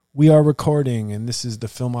We are recording, and this is the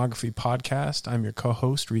Filmography Podcast. I'm your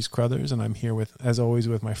co-host, Reece Crothers, and I'm here with, as always,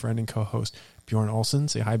 with my friend and co-host, Bjorn Olsen.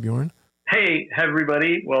 Say hi, Bjorn. Hey,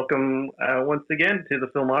 everybody. Welcome once again to the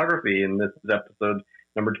Filmography, and this is episode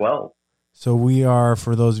number 12. So we are,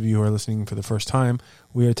 for those of you who are listening for the first time,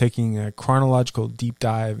 we are taking a chronological deep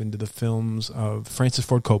dive into the films of Francis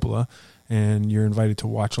Ford Coppola, and you're invited to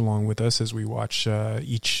watch along with us as we watch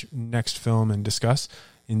each next film and discuss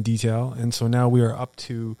in detail. And so now we are up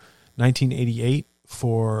to 1988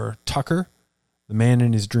 for Tucker, The Man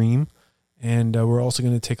in His Dream, and we're also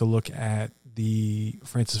going to take a look at the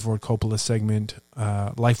Francis Ford Coppola segment,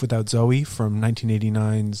 Life Without Zoe, from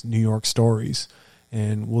 1989's New York Stories.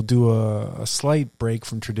 And we'll do a slight break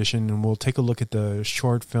from tradition, and we'll take a look at the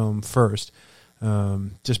short film first,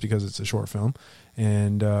 just because it's a short film,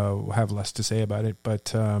 and we'll have less to say about it. But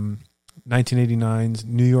 1989's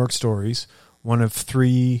New York Stories, one of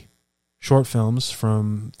three short films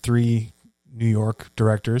from three New York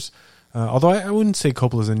directors. Although I wouldn't say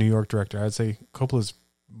Coppola's a New York director. I'd say Coppola's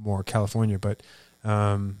more California, but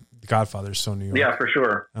The Godfather's so New York. Yeah, for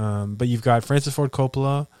sure. But you've got Francis Ford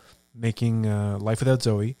Coppola making Life Without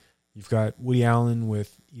Zoe. You've got Woody Allen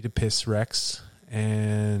with Oedipus Rex,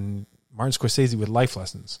 and Martin Scorsese with Life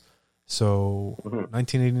Lessons. So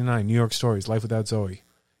 1989, New York Stories, Life Without Zoe.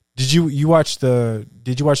 Did you watch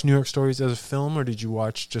New York Stories as a film, or did you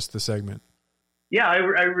watch just the segment? Yeah, I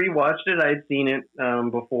rewatched it. I'd seen it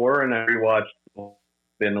before, and I rewatched it.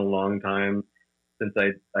 It's been a long time since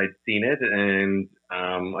I'd seen it, and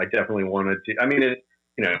I definitely wanted to. I mean, I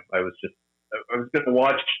was going to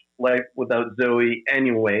watch Life Without Zoe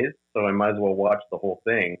anyways, so I might as well watch the whole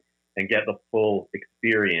thing and get the full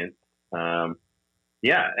experience.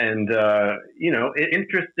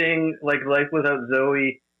 Interesting. Like Life Without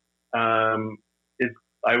Zoe is,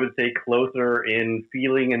 I would say, closer in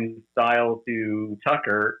feeling and style to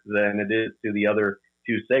Tucker than it is to the other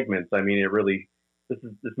two segments. I mean, this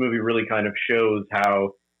movie really kind of shows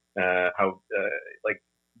how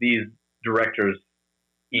these directors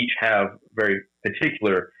each have very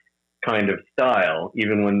particular kind of style,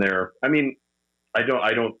 even when they're. I mean, I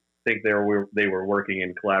don't think they were working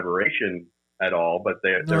in collaboration at all, but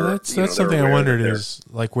that's something I wondered is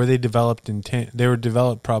like where they developed they were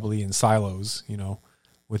developed probably in silos,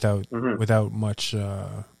 without much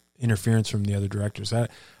interference from the other directors.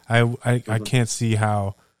 I can't see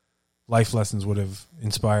how Life Lessons would have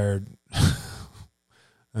inspired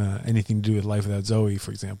anything to do with Life Without Zoe,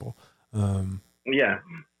 for example. Yeah,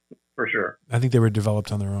 for sure. I think they were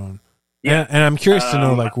developed on their own. Yeah, and I'm curious to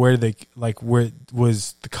know where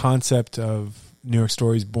was the concept of New York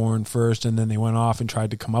Stories born first, and then they went off and tried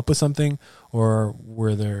to come up with something, or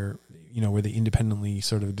were they independently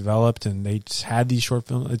sort of developed and they just had these short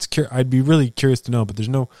films? I'd be really curious to know, but there's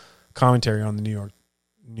no commentary on the New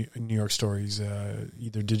York Stories,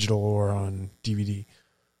 either digital or on DVD.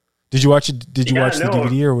 Did you watch it? Did you watch the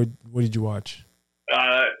DVD, or what did you watch?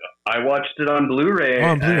 I watched it on Blu-ray,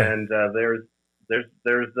 and there's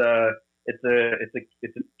it's a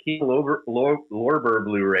Key Lorber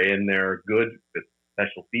Blu-ray, and they're good with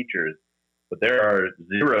special features, but there are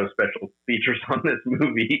zero special features on this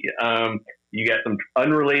movie. You get some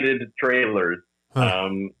unrelated trailers,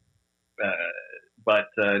 no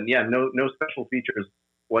special features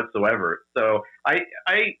whatsoever. So I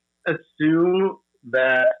assume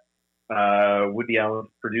that Woody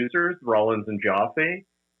Allen's producers, Rollins and Joffe,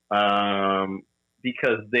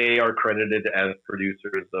 because they are credited as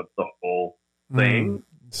producers of the whole thing.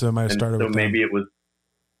 So it might have started with maybe them. it was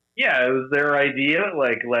their idea.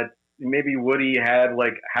 Like, maybe Woody had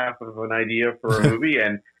like half of an idea for a movie,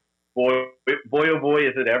 and boy, oh boy,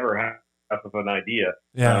 is it ever half of an idea.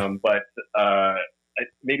 Yeah.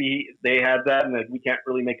 Maybe they had that, and we can't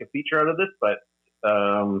really make a feature out of this, but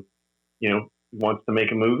wants to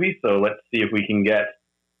make a movie, so let's see if we can get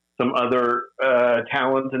some other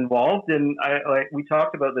talent involved. And we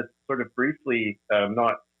talked about this sort of briefly,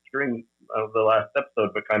 not during the last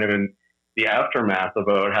episode, but kind of in the aftermath,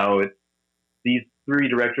 about how these three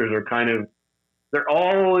directors are they're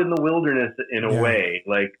all in the wilderness in a way.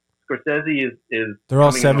 Like Scorsese is they're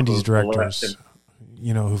all 70s directors,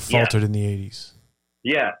 who faltered in the 80s.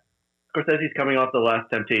 Yeah. Scorsese's coming off The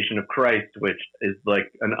Last Temptation of Christ, which is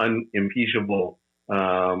like an unimpeachable,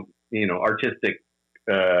 artistic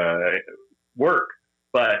work,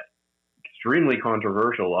 but extremely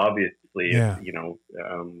controversial, obviously. Yeah.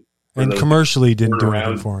 And commercially didn't do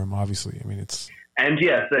anything for him, obviously. I mean, it's... And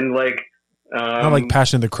yes, and like... not like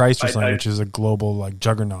Passion of the Christ or something, which is a global, like,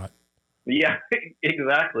 juggernaut. Yeah,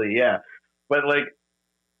 exactly, yeah. But, like,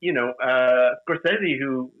 Scorsese,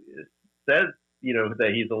 who says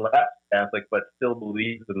that he's a lapsed Catholic, but still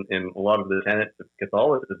believes in a lot of the tenets of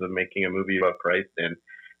Catholicism, making a movie about Christ, and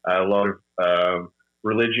a lot of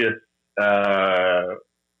religious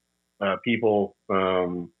people,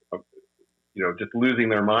 just losing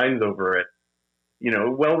their minds over it.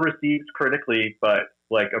 Well received critically, but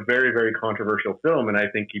like a very, very controversial film. And I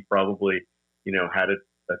think he probably, had a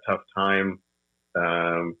tough time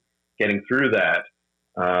getting through that.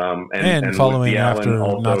 And following after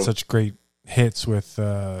also, not such great hits with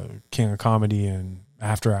King of Comedy and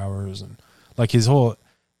After Hours, and like his whole,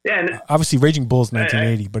 obviously Raging Bull's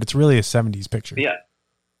 1980, but it's really a 70s picture.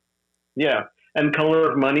 Yeah. And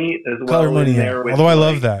Color of Money as well. Color of Money, yeah. Although I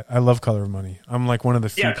love that. I love Color of Money. I'm like one of the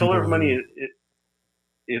few people. Color of Money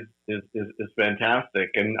is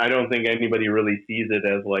fantastic, and I don't think anybody really sees it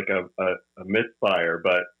as like a misfire,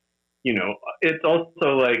 but it's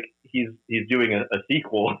also like he's doing a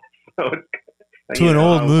sequel, so it's, to an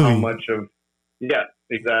old movie. How much of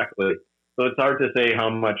exactly. So it's hard to say how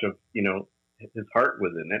much of his heart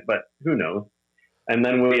was in it, but who knows? And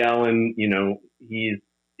then Woody Allen, he's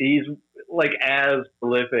like as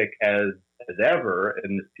prolific as ever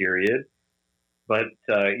in this period. But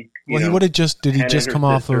he would have did he just come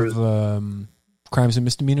off of Crimes and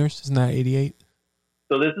Misdemeanors? Isn't that 88?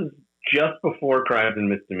 So this is just before Crimes and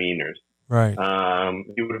Misdemeanors. Right.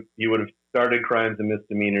 He would have started Crimes and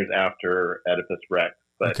Misdemeanors after Oedipus Rex.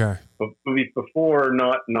 But movies before,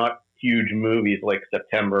 not huge movies like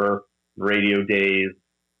September, Radio Days.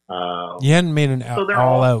 He hadn't made an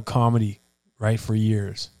all-out comedy, right, for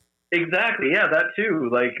years. Exactly. Yeah, that too.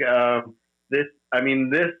 Like this. I mean,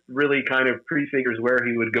 this really kind of prefigures where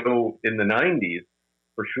he would go in the 90s,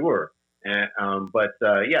 for sure. And, I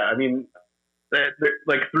mean, they're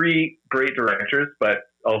like three great directors, but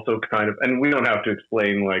also kind of, and we don't have to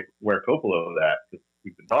explain like where Coppola was at, because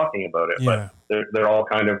we've been talking about it, but they're all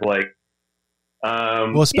kind of like,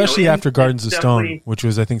 especially after Gardens of Stone, which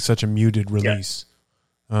was, I think, such a muted release.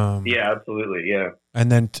 Absolutely. Yeah.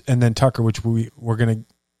 And then Tucker, which we're going to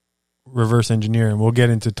reverse engineer, and we'll get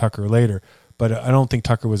into Tucker later. But I don't think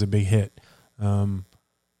Tucker was a big hit, as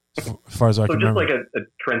far as I can remember. So just like a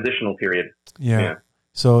transitional period. Yeah.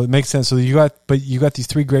 So it makes sense. So you got these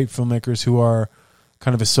three great filmmakers who are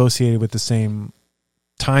kind of associated with the same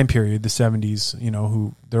time period, the 70s,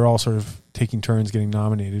 who they're all sort of taking turns getting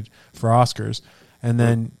nominated for Oscars. And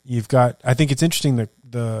then you've got, I think it's interesting that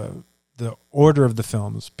the order of the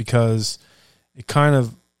films, because it kind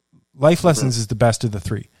of, Life Lessons is the best of the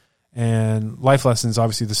three. And Life Lessons,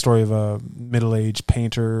 obviously the story of a middle-aged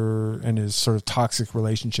painter and his sort of toxic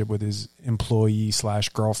relationship with his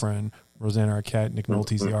employee/girlfriend, Rosanna Arquette. Nick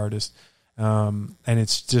Nolte's the artist. And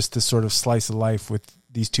it's just this sort of slice of life with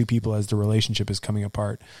these two people as the relationship is coming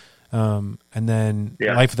apart. And then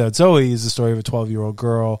Life Without Zoe is the story of a 12-year-old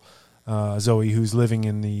girl, Zoe, who's living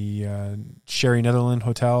in the Sherry Netherland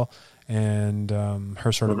Hotel, and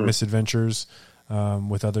her sort of misadventures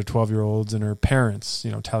with other 12-year-olds and her parents,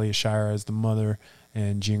 Talia Shire as the mother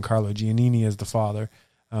and Giancarlo Giannini as the father,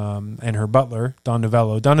 and her butler, Don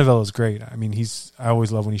Novello. Don Novello's great. I mean, I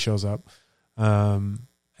always love when he shows up.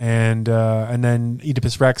 And then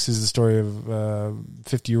Oedipus Rex is the story of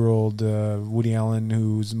 50-year-old Woody Allen,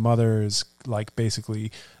 whose mother is like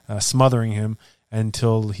basically smothering him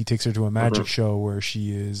until he takes her to a magic show where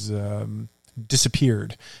she is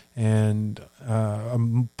disappeared, and a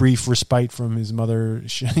brief respite from his mother.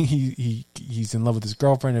 He's in love with his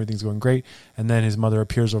girlfriend. Everything's going great, and then his mother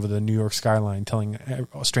appears over the New York skyline, telling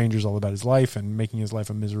strangers all about his life and making his life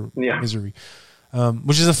a misery.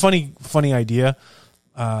 Which is a funny idea.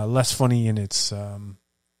 Less funny in its when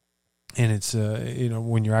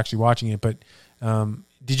you're actually watching it. But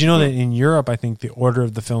did you know that in Europe, I think the order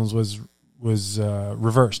of the films was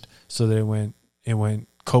reversed, so that it went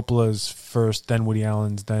Coppola's first, then Woody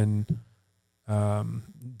Allen's, then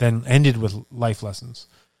ended with Life Lessons,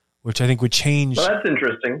 which I think would change. Well, that's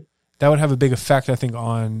interesting. That would have a big effect, I think,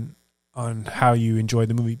 on how you enjoy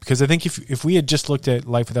the movie. Because I think if we had just looked at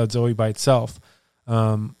Life Without Zoe by itself,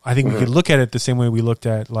 I think we could look at it the same way we looked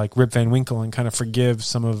at like Rip Van Winkle and kind of forgive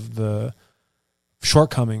some of the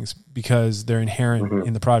shortcomings because they're inherent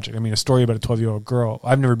in the project. I mean, a story about a 12-year-old girl.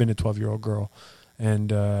 I've never been a 12-year-old girl,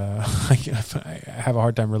 and I have a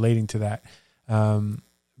hard time relating to that.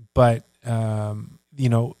 But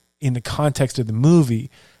in the context of the movie,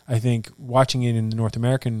 I think watching it in the North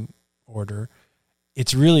American order,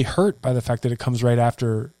 it's really hurt by the fact that it comes right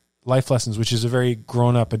after Life Lessons, which is a very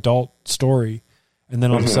grown-up adult story. And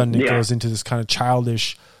then all of a sudden it goes into this kind of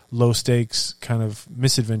childish, low-stakes kind of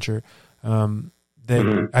misadventure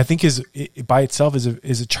that I think by itself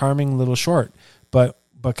is a charming little short. But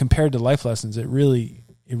compared to Life Lessons, it really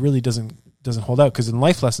doesn't doesn't hold out, because in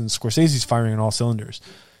Life Lessons, Scorsese's firing on all cylinders.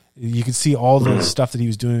 You can see all the stuff that he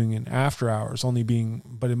was doing in After Hours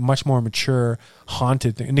but a much more mature,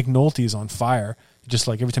 haunted thing. And Nick Nolte is on fire, just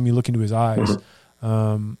like every time you look into his eyes.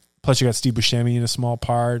 Plus you got Steve Buscemi in a small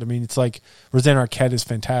part. I mean, it's like Roseanne Arquette is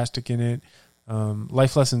fantastic in it.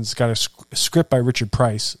 Life Lessons got a script by Richard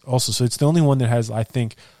Price also, so it's the only one that has, I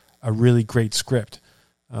think, a really great script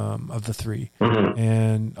of the three.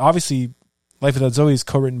 And obviously Life Without Zoe is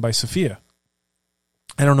co-written by Sophia.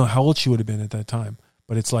 I don't know how old she would have been at that time,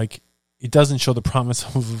 but it's like, it doesn't show the promise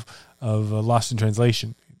of Lost in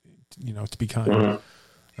Translation, to be kind.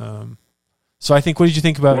 So I think, what did you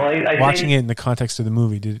think about watching it in the context of the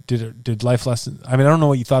movie? Did Life Lessons, I mean, I don't know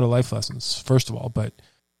what you thought of Life Lessons, first of all, but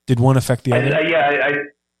did one affect the other?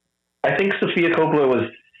 I think Sofia Coppola was,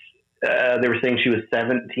 they were saying she was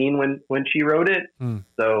 17 when she wrote it.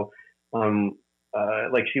 So,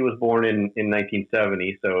 like, she was born in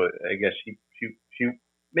 1970, so I guess she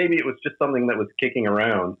maybe it was just something that was kicking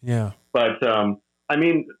around. Yeah. But, I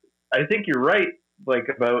mean, I think you're right, like,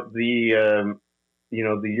 about the,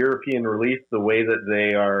 the European release, the way that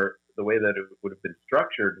it would have been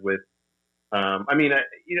structured with, I mean,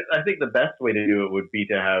 I think the best way to do it would be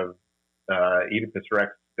to have, Oedipus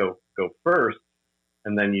Rex go first,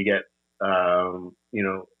 and then you get, a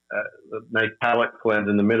nice palate cleanse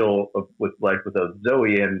in the middle with Life Without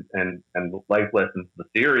Zoe and Life Lessons, the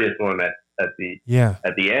serious one at the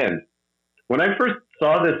end. When I first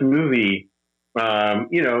saw this movie,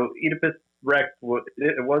 Oedipus Rex,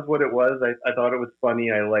 it was what it was. I thought it was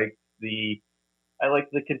funny. I liked the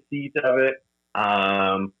conceit of it.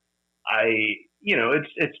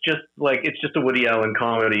 It's just a Woody Allen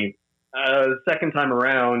comedy. Second time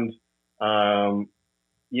around,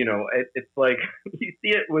 it's like you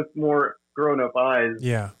see it with more grown-up eyes.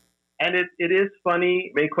 Yeah. And it is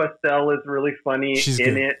funny. Mae Questel is really funny. She's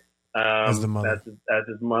in good. It. As the mother. As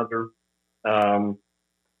his mother.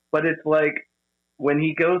 But it's like when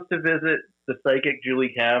he goes to visit the psychic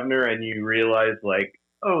Julie Kavner and you realize, like,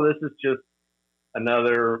 oh, this is just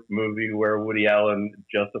another movie where Woody Allen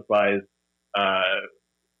justifies,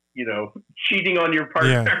 cheating on your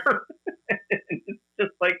partner. Yeah.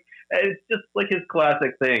 It's just like his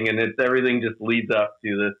classic thing, and everything just leads up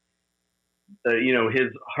to this, his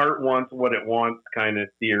heart wants what it wants kind of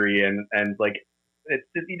theory, and like it's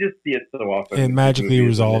just, you just see it so often. It magically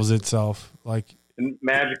resolves itself, like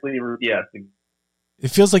magically, yes. It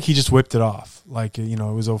feels like he just whipped it off, like it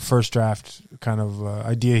was a first draft kind of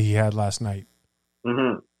idea he had last night.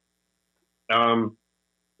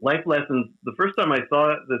 Life Lessons. The first time I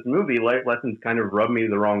saw this movie, Life Lessons kind of rubbed me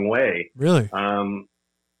the wrong way. Really?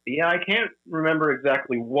 Yeah, I can't remember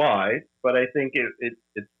exactly why, but I think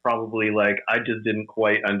it's probably like I just didn't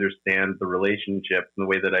quite understand the relationship in the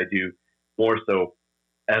way that I do more so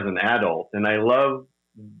as an adult. And I love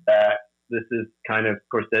that this is kind of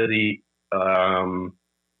Scorsese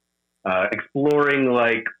exploring,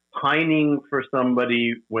 like, pining for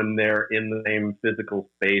somebody when they're in the same physical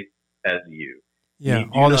space as you. Yeah,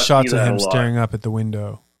 all the shots of him staring up at the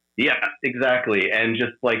window. Yeah, exactly. And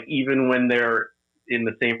just like even when they're in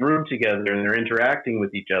the same room together and they're interacting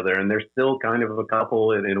with each other and they're still kind of a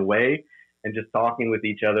couple in a way and just talking with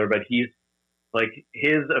each other, but he's like,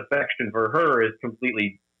 his affection for her is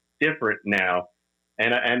completely different now.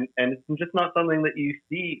 And it's just not something that you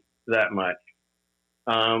see that much.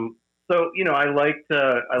 So, I liked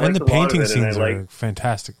and the painting scenes are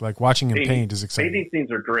fantastic. Like watching him paint is exciting. Painting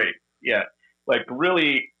scenes are great. Yeah. Like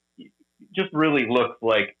really, just really looks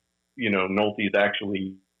like, Nolte's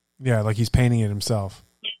actually. Yeah, like he's painting it himself.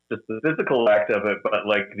 Just the physical act of it, but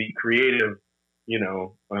like the creative,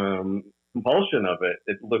 compulsion of it,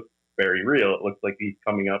 it looks very real. It looks like he's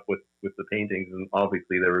coming up with the paintings, and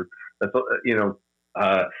obviously there was,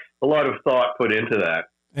 a lot of thought put into that.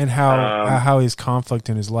 And how his conflict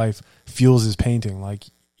in his life fuels his painting. Like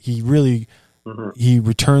he really, he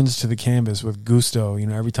returns to the canvas with gusto.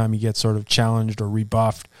 Every time he gets sort of challenged or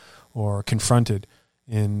rebuffed or confronted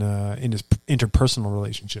in his interpersonal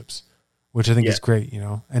relationships, which I think is great.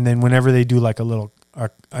 And then whenever they do like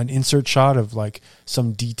an insert shot of like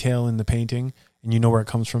some detail in the painting, and where it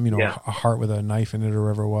comes from, a heart with a knife in it or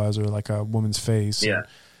whatever it was, or like a woman's face. Yeah.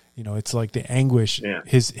 And, it's like the anguish,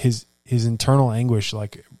 his internal anguish,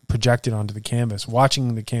 like projected onto the canvas,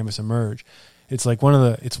 watching the canvas emerge. It's like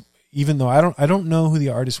even though I don't know who the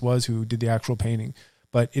artist was who did the actual painting,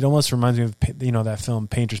 but it almost reminds me of, that film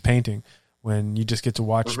Painter's Painting, when you just get to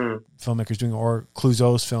watch filmmakers doing, or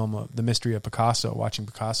Clouseau's film, The Mystery of Picasso, watching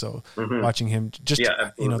Picasso, watching him just,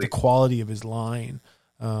 the quality of his line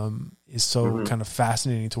is so kind of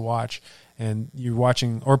fascinating to watch. And you're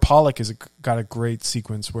watching, or Pollock got a great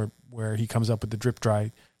sequence where where he comes up with the drip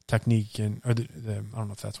dry technique or the I don't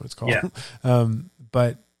know if that's what it's called. Yeah.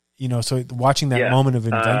 But so watching that moment of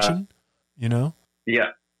invention, Yeah.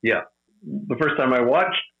 The first time I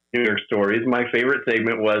watched New York Stories, my favorite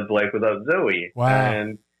segment was Life Without Zoe. Wow.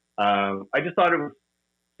 And I just thought it was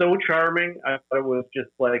so charming. I thought it was just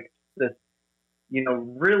like this,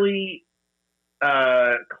 really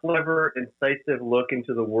clever, incisive look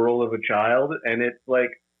into the world of a child. And it's like,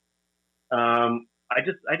 I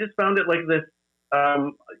just found it like this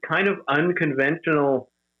kind of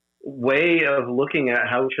unconventional way of looking at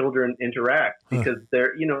how children interact, because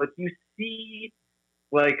they're, if you see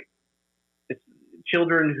like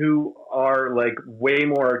children who are like way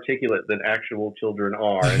more articulate than actual children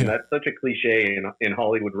are, and that's such a cliche in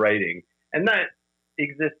Hollywood writing, and that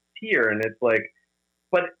exists here, and it's like,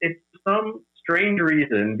 but it's some strange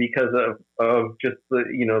reason because of just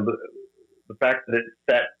the fact that it's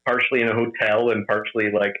set partially in a hotel and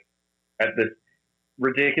partially like at this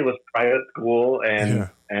ridiculous private school, and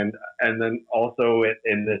then also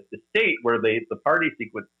in this estate where the party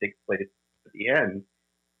sequence takes place at the end.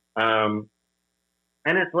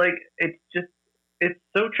 And it's like, it's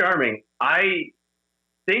so charming. I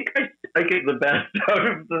think I get the best out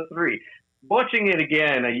of the three. Watching it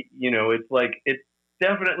again, it's like, it's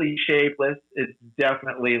definitely shapeless. It's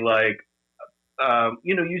definitely like,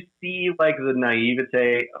 you see like the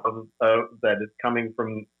naivete of that is coming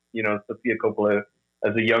from, Sofia Coppola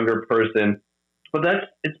as a younger person, but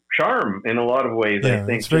it's charm in a lot of ways. I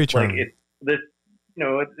think it's very charming. Like it's this,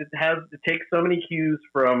 it takes so many cues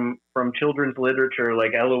from children's literature,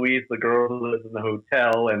 like Eloise, the girl who lives in the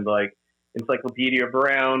hotel, and like Encyclopedia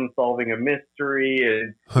Brown solving a mystery,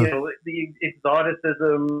 and the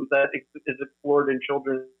exoticism that is explored in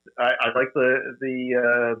children. I like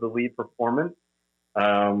the lead performance,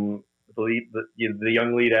 the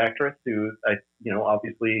young lead actress, who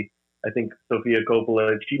obviously I think Sofia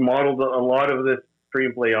Coppola, she modeled a lot of this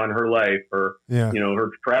screenplay on her life, her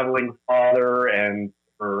traveling father, and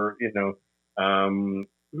her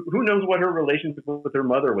who knows what her relationship with her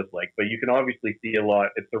mother was like, but you can obviously see a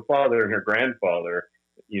lot. It's her father and her grandfather,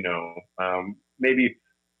 maybe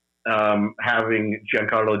having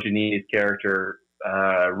Giancarlo Giannini's character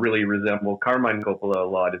really resemble Carmine Coppola a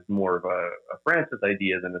lot is more of a Francis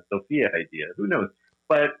idea than a Sofia idea. Who knows?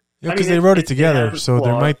 But because they wrote it together, so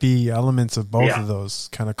there might be elements of both of those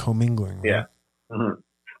kind of commingling. Right? Yeah. Mm-hmm.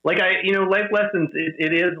 Like Life Lessons,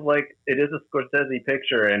 it is a Scorsese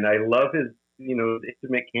picture, and I love his,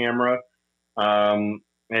 intimate camera, and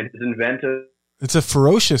his inventive. It's a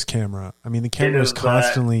ferocious camera. I mean, the camera is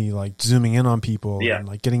constantly like zooming in on people and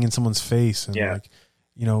like getting in someone's face and like,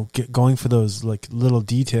 going for those like little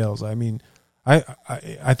details. I mean,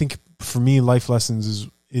 I think for me, Life Lessons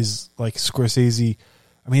is like Scorsese.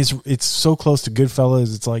 I mean, it's so close to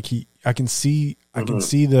Goodfellas. It's like I can see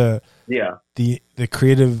the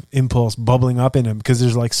creative impulse bubbling up in him, because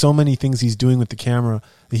there's like so many things he's doing with the camera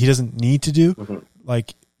that he doesn't need to do.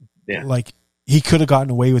 Like he could have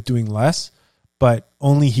gotten away with doing less, but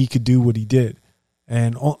only he could do what he did.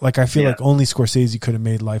 And like, I feel like only Scorsese could have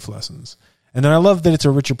made Life Lessons. And then I love that it's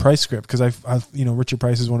a Richard Price script, because I Richard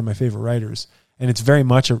Price is one of my favorite writers, and it's very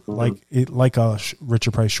much like a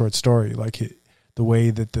Richard Price short story, like the way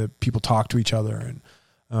that the people talk to each other, and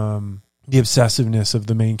the obsessiveness of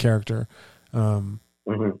the main character, and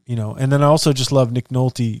then I also just love Nick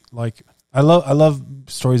Nolte. Like I love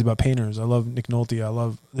stories about painters. I love Nick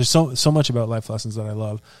Nolte. There's so much about Life Lessons that I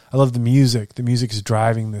love. I love the music. The music is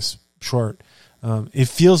driving this short. It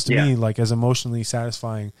feels to me like as emotionally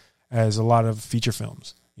satisfying as a lot of feature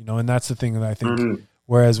films, and that's the thing that I think.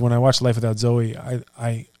 Whereas when I watch Life Without Zoe,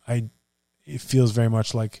 it feels very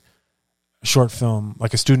much like a short film,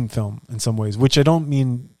 like a student film in some ways, which I don't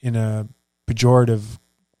mean in a pejorative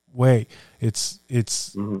way. It's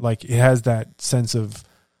like it has that sense of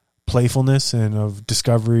playfulness and of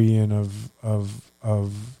discovery and of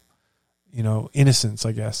innocence,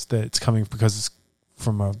 I guess, that it's coming because it's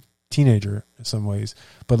from a teenager in some ways.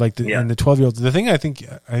 But like and the 12-year-olds, the thing I think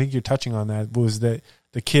you're touching on that was that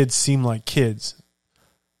the kids seem like kids.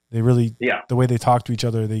 They really, the way they talk to each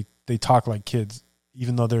other, they talk like kids,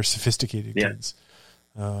 even though they're sophisticated kids.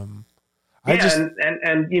 And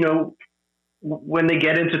when they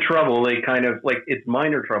get into trouble, they kind of like, it's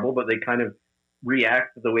minor trouble, but they kind of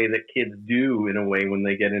react to the way that kids do in a way when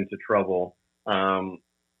they get into trouble. I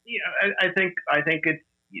think it's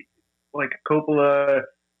like Coppola.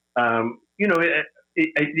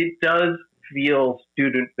 It does feel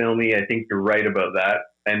student filmy. I think you're right about that.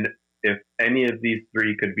 And if any of these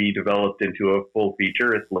three could be developed into a full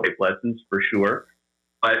feature, it's Life Lessons for sure.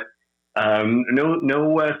 But No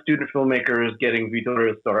student filmmakers getting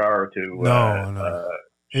Vittorio Storaro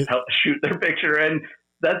to help shoot their picture. And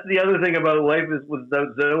that's the other thing about Life is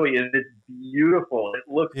Without Zoe is it's beautiful. It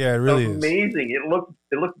looks it really amazing. Is.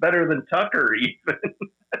 It looks better than Tucker even.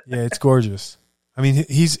 Yeah, it's gorgeous. I mean,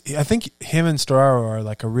 I think him and Storaro are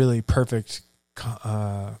like a really perfect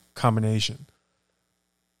combination,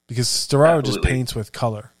 because Storaro just paints with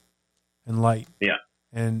color and light. Yeah.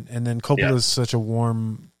 And then Coppola is such a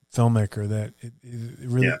warm filmmaker that it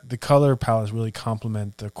really the color palettes really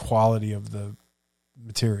complement the quality of the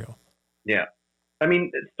material. Yeah. I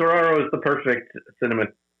mean, Storaro is the perfect cinema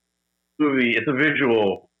movie. It's a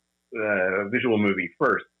visual movie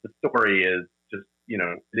first. The story is just,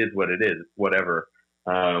 it is what it is. It's whatever.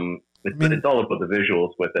 It's all about the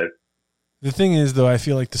visuals with it. The thing is, though, I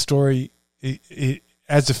feel like the story, it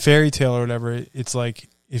as a fairy tale or whatever, it's like,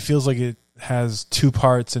 it feels like it has two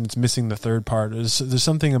parts and it's missing the third part. There's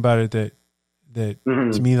something about it that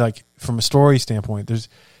to me, like from a story standpoint,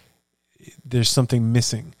 there's something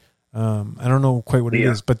missing. I don't know quite what it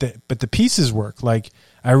is, but the pieces work. Like,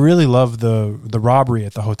 I really love the robbery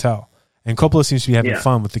at the hotel, and Coppola seems to be having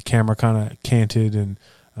fun with the camera kind of canted, and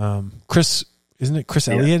Chris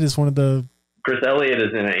Elliott is one of the. Chris Elliott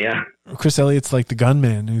is in it, yeah. Chris Elliott's like the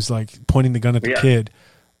gunman who's like pointing the gun at the kid.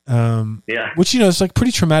 Which, it's like a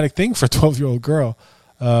pretty traumatic thing for a 12-year-old girl.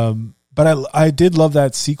 But I did love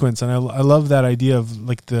that sequence, and I love that idea of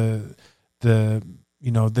like the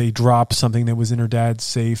they drop something that was in her dad's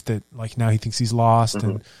safe that like now he thinks he's lost. Mm-hmm.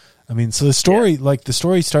 And I mean, so the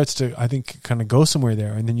story starts to, I think, kind of go somewhere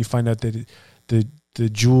there. And then you find out that the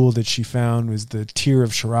jewel that she found was the tear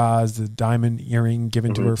of Shiraz, the diamond earring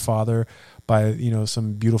given to her father by,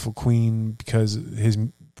 some beautiful queen, because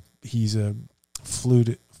he's a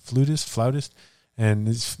flautist, and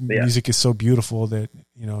his music is so beautiful that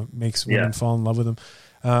makes women fall in love with him.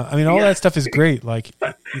 I mean, all that stuff is great. Like,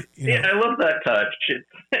 I love that touch.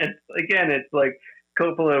 It's like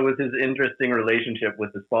Coppola with his interesting relationship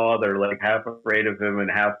with his father, like half afraid of him and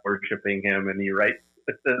half worshiping him, and he writes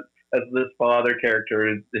as this father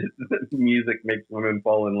character. His music makes women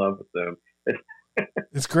fall in love with him.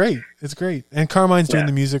 It's great. It's great. And Carmine's doing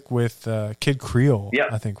the music with Kid Creole,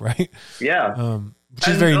 I think, right? Yeah. Which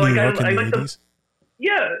is very New York in the 80s.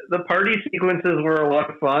 The party sequences were a lot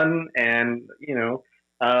of fun, and,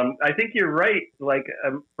 I think you're right. Like,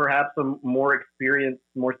 perhaps a more experienced,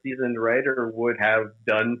 more seasoned writer would have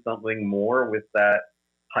done something more with that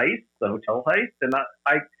heist, the hotel heist. And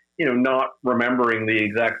I not remembering the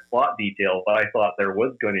exact plot details, I thought there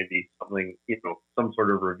was going to be something, some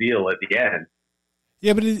sort of reveal at the end.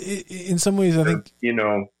 Yeah, but in some ways, I think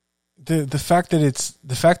the fact that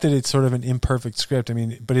it's sort of an imperfect script. I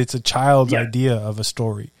mean, but it's a child's idea of a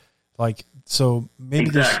story, like, so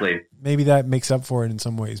maybe maybe that makes up for it in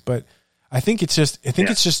some ways. But I think it's just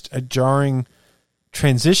a jarring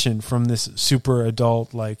transition from this super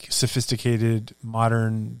adult, like sophisticated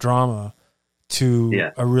modern drama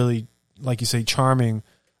to a really, like you say, charming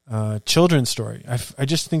children's story. I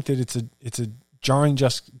just think that it's a jarring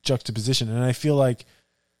juxtaposition, and I feel like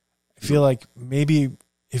maybe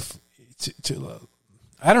if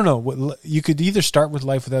I don't know, you could either start with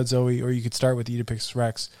Life Without Zoe or you could start with Oedipus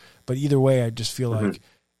Rex, but either way, I just feel like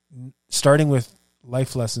starting with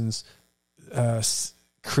life lessons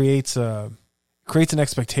creates an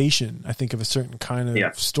expectation, I think, of a certain kind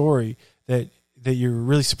of story that you're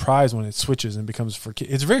really surprised when it switches and becomes for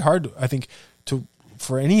kids. It's very hard, I think,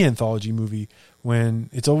 for any anthology movie, when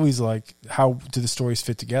it's always like, how do the stories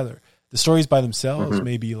fit together? The stories by themselves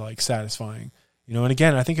may be like satisfying, and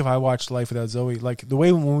again, I think if I watched Life Without Zoe, like the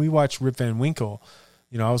way when we watched Rip Van Winkle,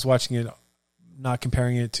 I was watching it, not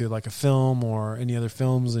comparing it to like a film or any other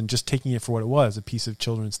films, and just taking it for what it was, a piece of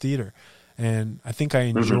children's theater. And I think I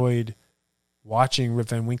enjoyed watching Rip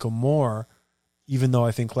Van Winkle more, even though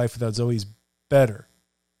I think Life Without Zoe is better.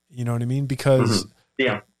 You know what I mean? Because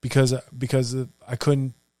I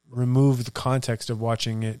couldn't remove the context of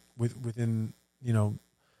watching it within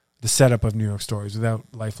the setup of New York Stories without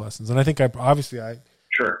life lessons. And I think I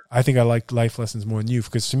think I liked Life Lessons more than you,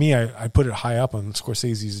 because to me, I put it high up on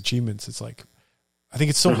Scorsese's achievements. It's like, I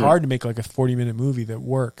think it's so hard to make like a 40-minute movie that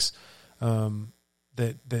works,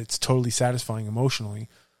 that's totally satisfying emotionally.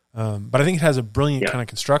 But I think it has a brilliant kind of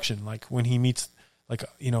construction. Like when he meets, like,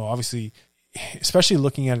 obviously, especially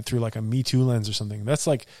looking at it through like a Me Too lens or something, that's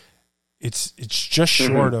like, it's just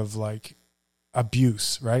short of like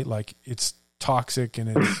abuse, right? Like it's toxic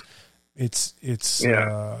and it's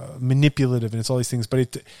manipulative and it's all these things, but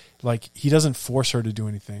it, like, he doesn't force her to do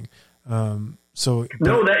anything. You're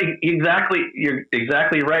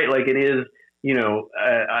exactly right. Like it is,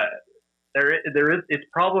 there is it's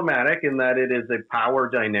problematic in that it is a power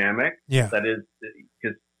dynamic. Yeah. That is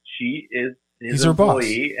because she is his He's her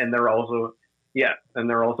employee, boss. and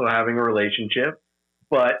they're also having a relationship.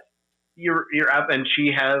 But you're up, and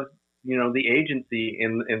she has the agency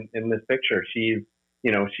in this picture. She's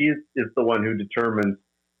is the one who determines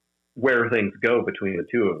where things go between the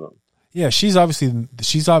two of them. Yeah, she's obviously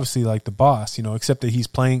like the boss, except that he's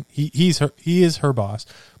playing. He is her boss,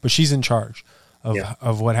 but she's in charge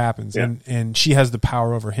of what happens, and she has the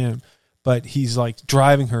power over him. But he's like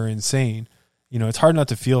driving her insane. It's hard not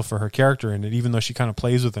to feel for her character in it, even though she kind of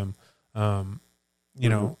plays with him. And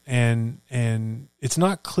it's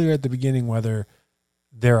not clear at the beginning whether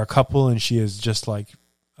they're a couple and she is just like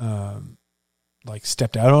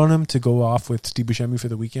stepped out on him to go off with Steve Buscemi for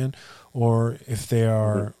the weekend, or if they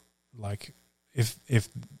are like if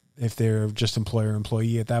they're just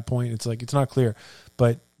employee at that point. It's like it's not clear,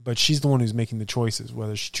 but she's the one who's making the choices,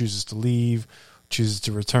 whether she chooses to leave, chooses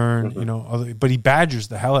to return. But he badgers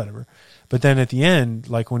the hell out of her. But then at the end,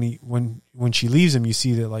 like when she leaves him, you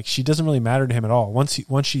see that like she doesn't really matter to him at all. Once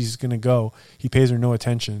she's gonna go, he pays her no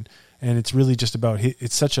attention, and it's really just about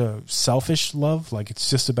it's such a selfish love. Like it's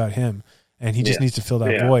just about him. And he just needs to fill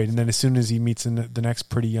that void. And then as soon as he meets the next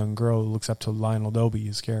pretty young girl who looks up to Lionel Dobie,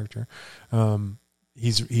 his character,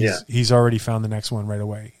 he's already found the next one right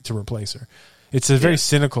away to replace her. It's a very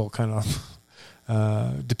cynical kind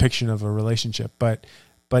of depiction of a relationship, but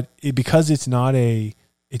because it's not a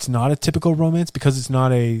typical romance, because it's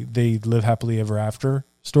not a they live happily ever after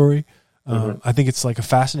story. I think it's like a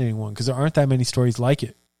fascinating one because there aren't that many stories like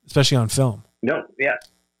it, especially on film. No, yeah,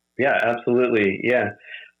 absolutely, yeah.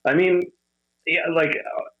 I mean. Yeah, like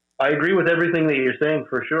I agree with everything that you're saying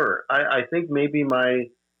for sure. I think maybe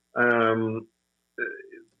the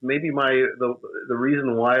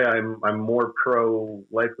reason why I'm more pro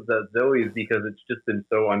Life Without Zoe is because it's just been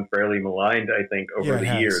so unfairly maligned. I think over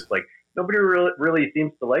the years, like nobody really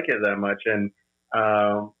seems to like it that much, and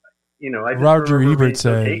I just Roger Ebert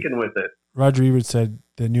said taken with it. Roger Ebert said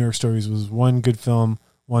that New York Stories was one good film,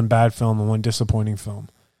 one bad film, and one disappointing film.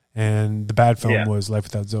 And the bad film was Life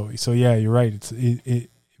Without Zoe. So yeah, you're right.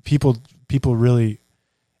 People really,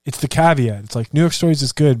 it's the caveat. It's like New York Stories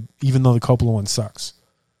is good, even though the Coppola one sucks,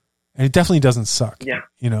 and it definitely doesn't suck. Yeah,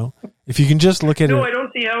 if you can just look at it. No, I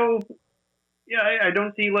don't see how. Yeah, I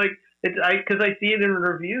don't see like it's because I see it in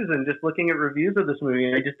reviews and just looking at reviews of this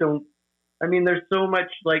movie. I just don't. I mean, there's so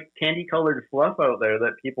much like candy-colored fluff out there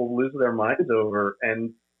that people lose their minds over,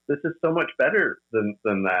 and this is so much better than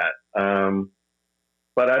that.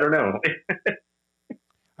 But I don't know.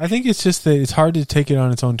 I think it's just that it's hard to take it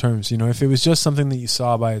on its own terms. If it was just something that you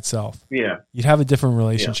saw by itself, you'd have a different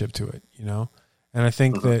relationship to it. And I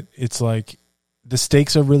think that it's like the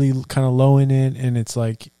stakes are really kind of low in it, and it's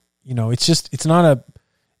like it's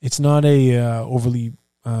not a overly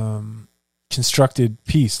constructed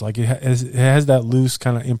piece. Like it has that loose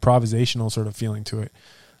kind of improvisational sort of feeling to it.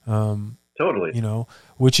 Totally.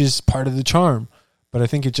 Which is part of the charm. But I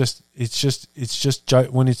think it's just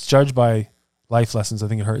when it's judged by life lessons, I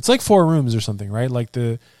think it hurts. It's like Four Rooms or something, right? Like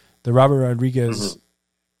the Robert Rodriguez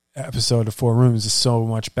episode of Four Rooms is so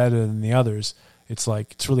much better than the others. It's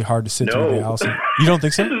like it's really hard to sit through the Allison. You don't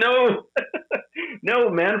think so? No,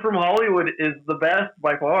 Man from Hollywood is the best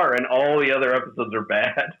by far, and all the other episodes are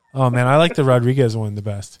bad. Oh man, I like the Rodriguez one the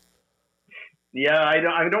best. Yeah, I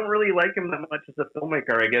don't really like him that much as a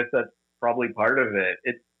filmmaker. I guess that's probably part of it.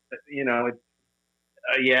 It's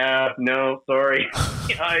sorry.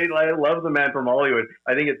 I love the Man from Hollywood.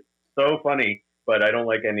 I think it's so funny, but I don't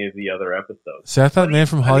like any of the other episodes. See, I thought Man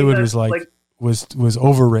from Hollywood was was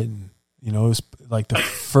overwritten. It was like the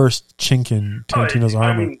first chink in Tarantino's armor.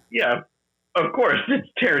 I mean, yeah, of course it's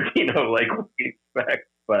Tarantino, like we expect.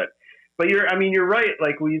 But you're right.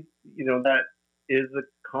 Like that is a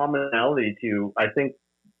commonality to. I think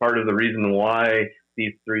part of the reason why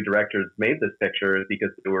these three directors made this picture is because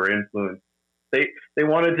they were influenced. They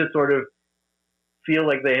wanted to sort of feel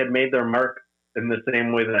like they had made their mark in the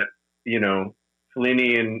same way that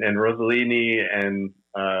Fellini and Rossellini and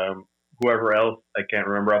whoever else I can't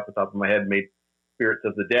remember off the top of my head made Spirits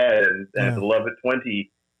of the Dead and the Love at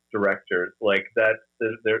 20 directors like that.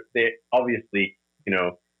 They obviously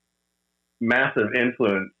massive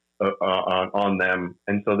influence on them,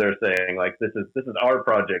 and so they're saying like this is our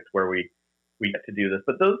project where we get to do this.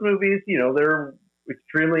 But those movies, they're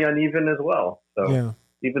extremely uneven as well. So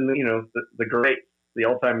even the greats, the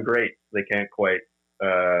all-time greats, they can't quite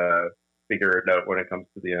figure it out when it comes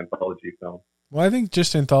to the anthology film. Well, I think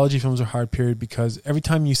just anthology films are hard, period, because every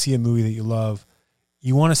time you see a movie that you love,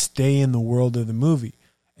 you want to stay in the world of the movie.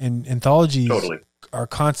 And anthologies are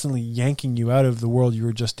constantly yanking you out of the world you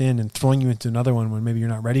were just in and throwing you into another one when maybe you're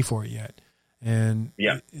not ready for it yet. And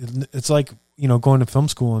it's like, going to film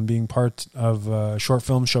school and being part of short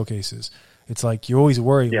film showcases. It's like you always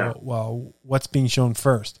worry, well, what's being shown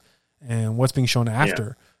first and what's being shown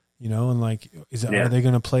after, and like, are they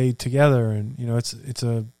going to play together? And,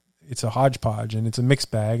 it's a hodgepodge and it's a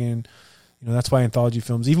mixed bag. And, that's why anthology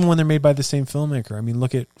films, even when they're made by the same filmmaker, I mean,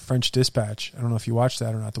 look at French Dispatch. I don't know if you watched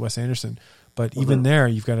that or not, the Wes Anderson, but even there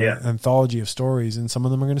you've got an anthology of stories, and some of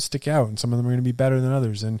them are going to stick out and some of them are going to be better than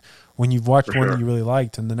others. And when you've watched one that you really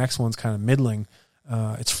liked and the next one's kind of middling,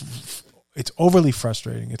 it's overly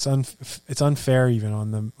frustrating. It's unfair even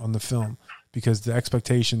on the film, because the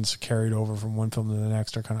expectations carried over from one film to the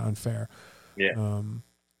next are kind of unfair. Yeah.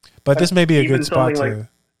 But this may be a good spot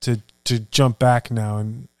to jump back now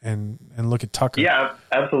and look at Tucker. Yeah,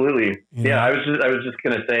 absolutely. I was just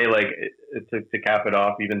gonna say, like, to cap it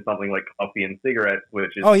off, even something like Coffee and Cigarettes, which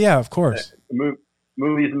is of course,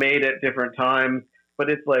 movies made at different times, but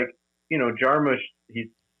it's like, Jarmusch, he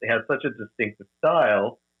has such a distinctive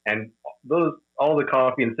style, and all the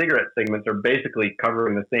Coffee and Cigarette segments are basically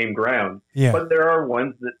covering the same ground. Yeah. But there are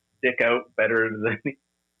ones that stick out better than.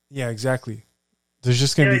 Yeah, exactly. There's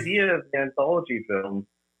just going to be the idea of the anthology film.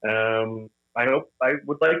 I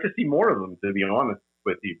would like to see more of them, to be honest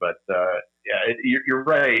with you. But you're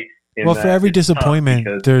right. Well, for every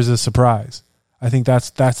disappointment, there's a surprise. I think that's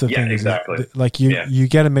the thing. Exactly. Like you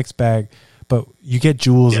get a mixed bag, but you get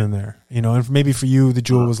jewels in there. And maybe for you the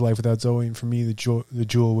jewel was Life Without Zoe, and for me the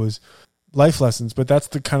jewel was Life Lessons. But that's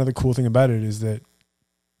the kind of the cool thing about it, is that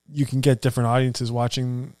you can get different audiences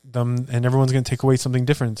watching them, and everyone's going to take away something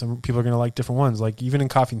different. Some people are going to like different ones. Like even in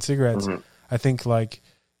Coffee and Cigarettes, I think, like,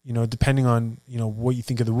 depending on what you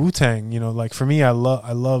think of the Wu-Tang, like for me, I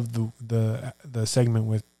love the segment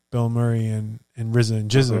with Bill Murray and RZA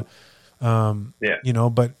and Jizza.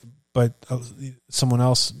 But someone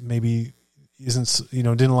else maybe isn't,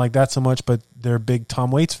 didn't like that so much, but they're big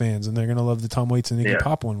Tom Waits fans, and they're going to love the Tom Waits and Iggy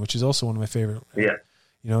Pop one, which is also one of my favorite. Yeah.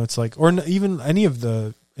 It's like, or even any of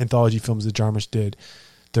the anthology films that Jarmusch did,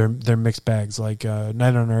 they're mixed bags, like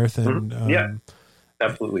Night on Earth and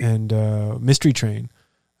absolutely, and Mystery Train.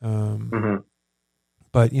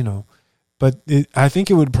 But I think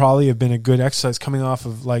it would probably have been a good exercise coming off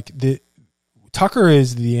of, like, Tucker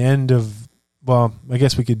is the end of, well, I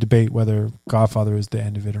guess we could debate whether Godfather is the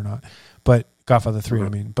end of it or not, but Godfather 3, I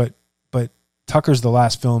mean, but Tucker's the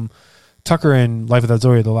last film. Tucker and Life Without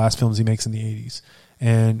Zoe are the last films he makes in the 80s.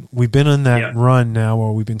 And we've been on that run now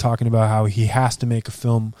where we've been talking about how he has to make a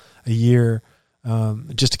film a year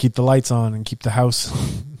just to keep the lights on and keep the house,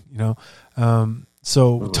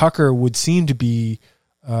 So Tucker would seem to be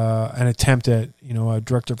an attempt at, a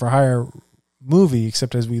director for hire movie,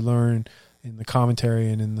 except as we learn in the commentary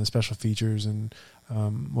and in the special features and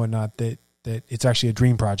whatnot, that it's actually a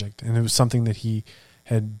dream project. And it was something that he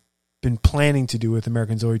had been planning to do with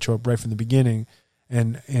American Zoetrope right from the beginning.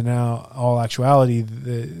 And in all actuality,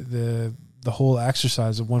 the whole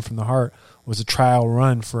exercise of One from the Heart was a trial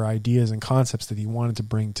run for ideas and concepts that he wanted to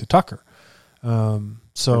bring to Tucker.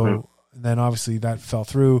 Then obviously that fell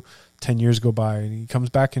through. 10 years go by, and he comes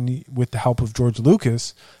back, and with the help of George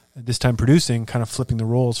Lucas, this time producing, kind of flipping the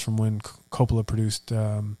roles from when Coppola produced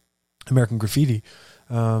American Graffiti,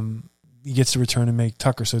 he gets to return and make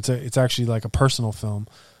Tucker. So it's actually like a personal film,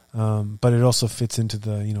 but it also fits into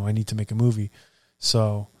the I need to make a movie.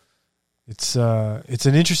 So it's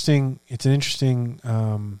an interesting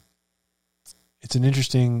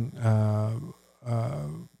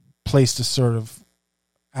place to sort of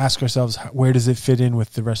ask ourselves, where does it fit in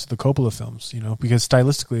with the rest of the Coppola films? Because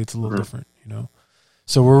stylistically it's a little different.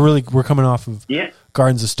 So we're coming off of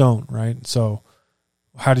Gardens of Stone, right? So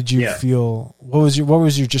how did you feel? What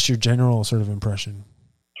was your general sort of impression?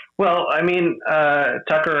 Well, I mean,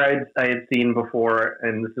 Tucker I had seen before,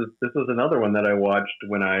 and this was another one that I watched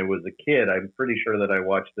when I was a kid. I'm pretty sure that I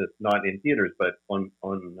watched this not in theaters, but on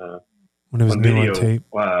when it was on new video, on tape,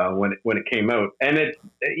 when it came out. And it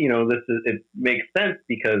it makes sense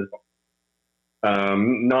because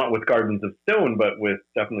not with Gardens of Stone, but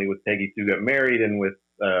definitely with Peggy Sue Got Married and with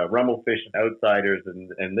Rumblefish and Outsiders,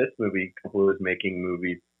 and this movie, Coppola is making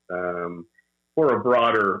movies for a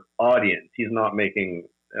broader audience. He's not making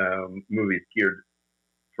movies geared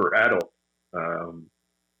for adults.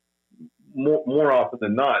 More often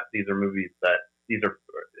than not, these are movies that it's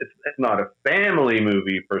not a family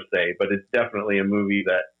movie per se, but it's definitely a movie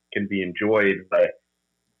that can be enjoyed by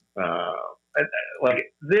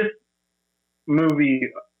like this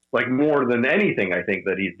movie, like more than anything I think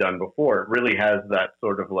that he's done before. It really has that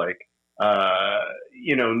sort of like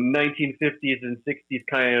 1950s and 60s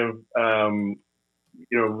kind of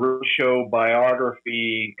roadshow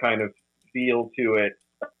biography kind of feel to it.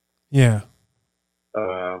 Yeah.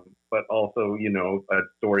 But also, a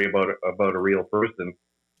story about a real person.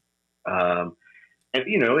 And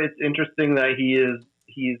it's interesting that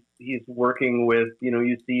he's working with,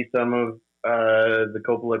 you see some of the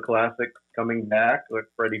Coppola classics coming back. Like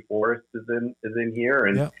Freddie Forrest is in here,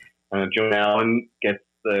 and Yep. Joan Allen gets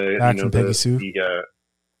the Back from Peggy Sue.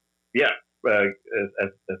 As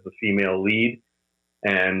the female lead,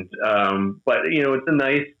 and but it's a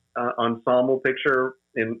nice ensemble picture,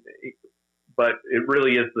 but it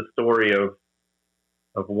really is the story of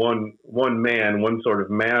one man, one sort of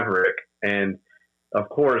maverick, and of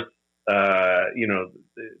course,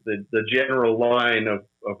 the general line of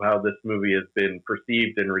how this movie has been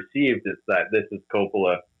perceived and received is that this is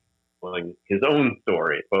Coppola telling his own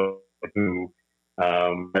story, who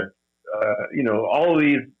had, all of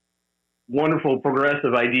these wonderful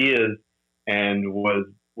progressive ideas, and was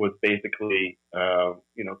basically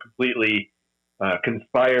completely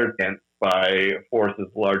conspired against by forces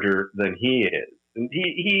larger than he is, and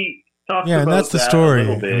he talks about and that's the that story. a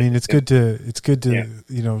little bit. I mean, it's good to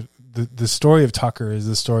the story of Tucker is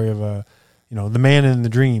the story of the man in the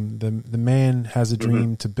dream. The man has a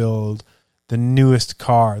dream to build the newest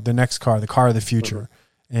car, the next car, the car of the future,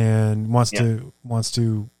 and wants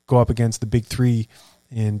to go up against the big three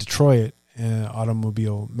in Detroit,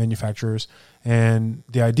 automobile manufacturers. And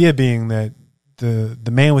the idea being that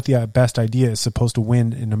the man with the best idea is supposed to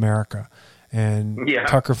win in America. And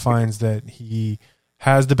Tucker finds that he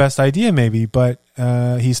has the best idea maybe, but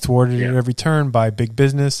he's thwarted at every turn by big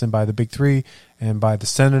business and by the big three and by the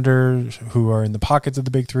senators who are in the pockets of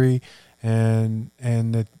the big three. And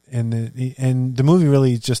the movie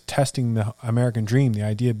really is just testing the American dream. The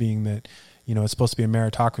idea being that, it's supposed to be a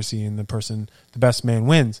meritocracy and the best man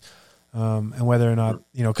wins. And whether or not,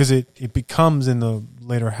 because it becomes in the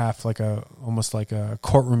later half almost like a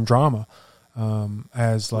courtroom drama,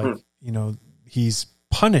 as he's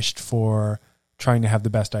punished for trying to have the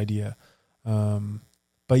best idea.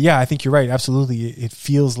 But yeah, I think you're right. Absolutely. It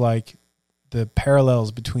feels like the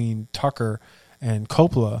parallels between Tucker and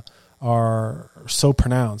Coppola are so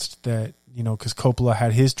pronounced that, because Coppola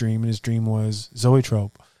had his dream, and his dream was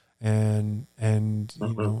Zoetrope, and and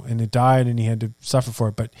it died, and he had to suffer for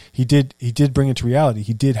it. But he did bring it to reality.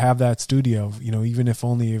 He did have that studio, even if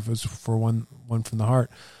only it was for one from the heart.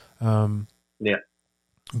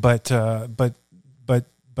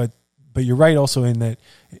 But you're right also in that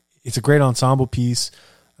it's a great ensemble piece,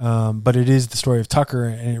 but it is the story of Tucker,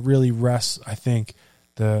 and it really rests, I think,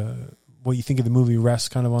 what you think of the movie rests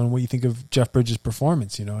kind of on what you think of Jeff Bridges'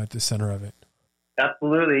 performance, at the center of it.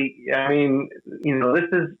 Absolutely. I mean, this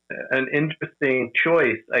is an interesting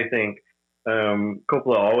choice, I think.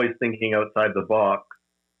 Coppola always thinking outside the box,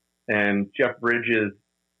 and Jeff Bridges,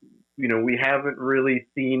 we haven't really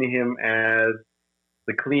seen him as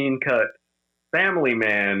the clean-cut family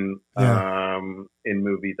man in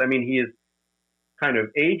movies. I mean, he is kind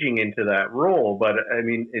of aging into that role, but I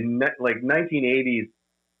mean, in 1980s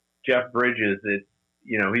Jeff Bridges,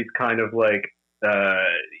 he's kind of like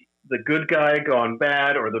the good guy gone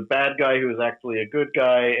bad, or the bad guy who is actually a good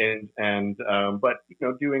guy, and but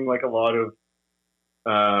doing like a lot of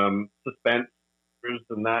suspense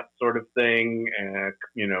and that sort of thing,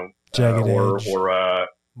 Jagged Edge. or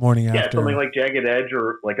Morning After, something like Jagged Edge,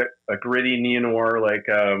 or like a gritty neo-noir like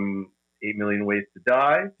 8 Million Ways to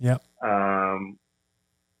Die. Yep.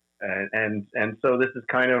 And so this is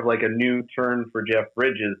kind of like a new turn for Jeff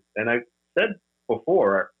Bridges. And I said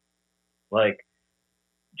before, like,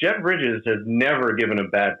 Jeff Bridges has never given a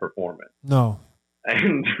bad performance. No.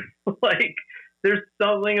 And like, there's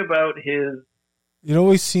something about his. It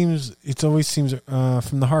always seems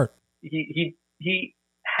from the heart. He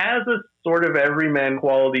has a sort of everyman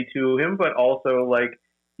quality to him, but also like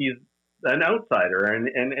he's an outsider, and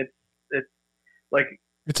it's like.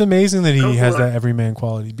 It's amazing that he has that everyman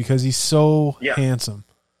quality, because he's so handsome.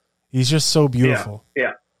 He's just so beautiful.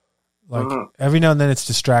 Yeah. Like every now and then it's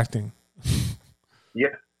distracting.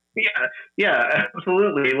 Yeah,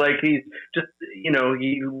 absolutely. Like he's just, he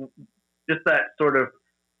just that sort of,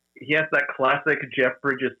 he has that classic Jeff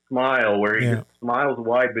Bridges smile where he just smiles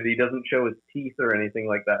wide, but he doesn't show his teeth or anything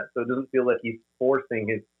like that. So it doesn't feel like he's forcing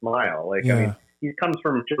his smile. Like, I mean, he comes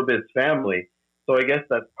from a showbiz family. So I guess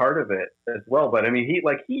that's part of it as well. But I mean, he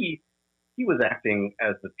was acting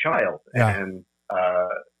as a child, and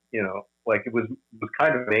like it was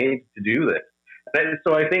kind of an age to do this. And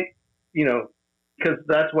so I think because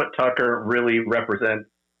that's what Tucker really represents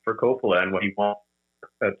for Coppola, and what he wants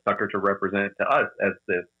Tucker to represent to us as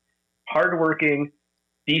this hardworking,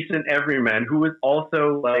 decent everyman who is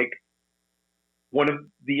also like one of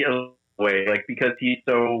the way, like, because he's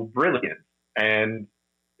so brilliant and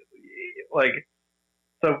like,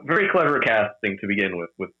 so very clever casting to begin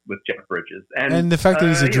with Jeff Bridges, and the fact that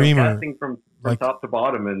he's a dreamer, casting from top to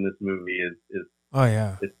bottom in this movie is oh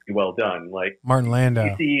yeah, it's well done. Like Martin Landau,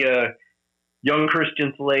 you see young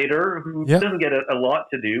Christian Slater, who doesn't get a lot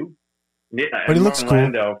to do, yeah, but he looks Martin cool.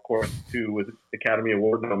 Landau, of course, too, was Academy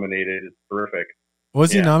Award nominated, is terrific.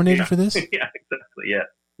 Was he nominated for this? Yeah, exactly. Yeah,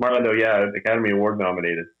 Martin Landau, yeah, Academy Award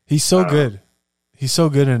nominated. He's so good. He's so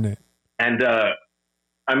good in it. And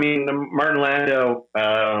I mean, Martin Landau,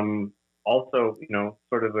 also,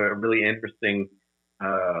 sort of a really interesting.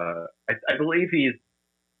 I believe he's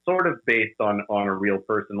sort of based on a real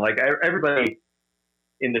person. Like everybody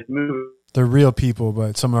in this movie, they're real people,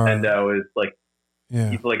 but some are. Landau is like,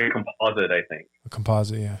 he's like a composite, I think. A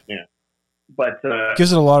composite, yeah. Yeah, but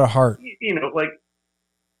gives it a lot of heart. Like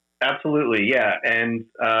absolutely, yeah, and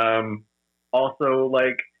also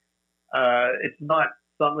like it's not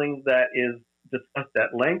something that is discussed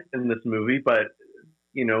at length in this movie, but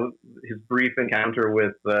his brief encounter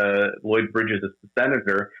with Lloyd Bridges as the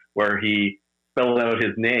senator, where he spelled out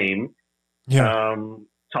his name,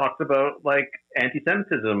 talks about like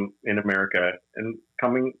anti-Semitism in America and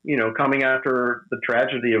coming after the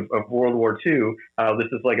tragedy of World War II. This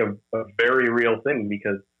is like a very real thing,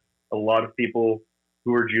 because a lot of people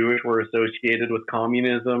who were Jewish were associated with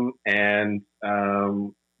communism, and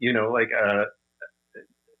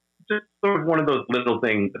just sort of one of those little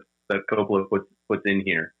things that Coppola puts in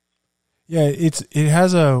here. Yeah, it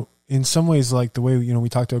has in some ways, like the way we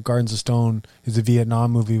talked about Gardens of Stone is a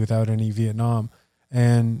Vietnam movie without any Vietnam,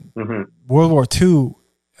 and World War II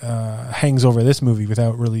hangs over this movie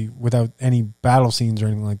without any battle scenes or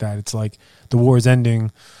anything like that. It's like the war is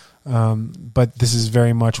ending, but this is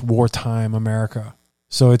very much wartime America.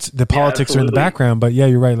 So it's the politics are in the background, but yeah,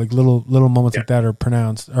 you're right. Like little moments like that are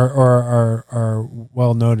pronounced or are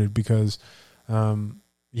well noted, because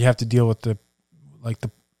you have to deal with to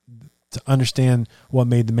understand what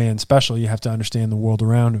made the man special. You have to understand the world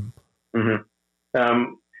around him.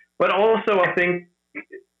 But also, I think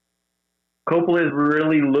Coppola is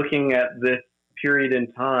really looking at this period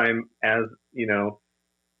in time as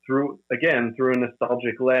through a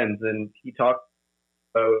nostalgic lens, and he talked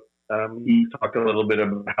about. He talked a little bit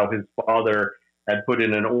about how his father had put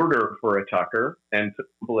in an order for a Tucker, and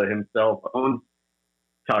Coppola himself owns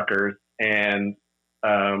Tuckers. And,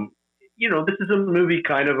 this is a movie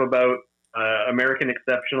kind of about American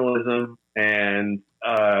exceptionalism and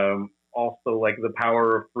also like the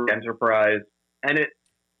power of free enterprise. And it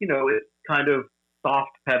kind of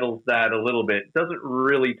soft pedals that a little bit. It doesn't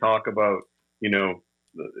really talk about,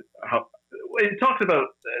 how it talks about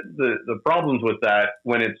the problems with that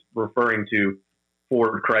when it's referring to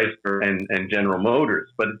Ford, Chrysler, and General Motors,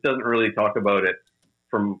 but it doesn't really talk about it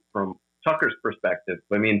from Tucker's perspective.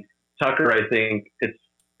 I mean, Tucker, I think it's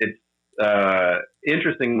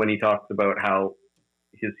interesting when he talks about how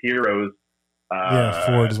his heroes,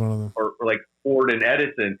 Ford is one of them, or like Ford and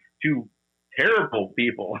Edison, two terrible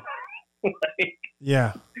people,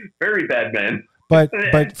 very bad men. But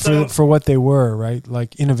for what they were, right?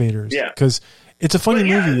 Like innovators. Yeah. Because it's a funny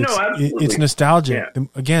movie. It's nostalgic. Yeah.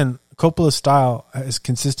 Again, Coppola's style has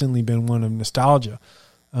consistently been one of nostalgia.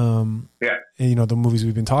 The movies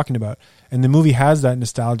we've been talking about. And the movie has that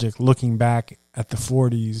nostalgic looking back at the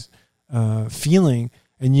 40s feeling,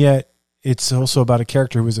 and yet it's also about a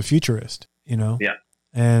character who was a futurist, Yeah.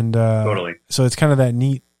 And totally. So it's kind of that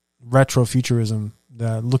neat retro futurism,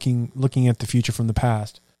 that looking at the future from the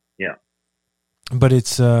past. Yeah. But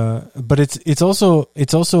it's also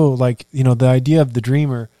like, the idea of the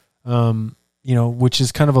dreamer, which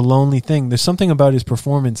is kind of a lonely thing. There's something about his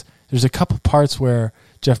performance. There's a couple parts where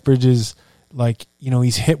Jeff Bridges, like,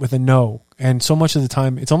 he's hit with a no. And so much of the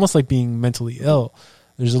time, it's almost like being mentally ill.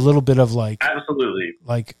 There's a little bit of like, absolutely,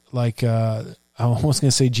 like I'm almost going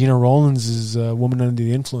to say Gina Rollins is a Woman Under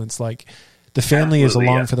the Influence. Like the family is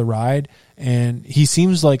along for the ride, and he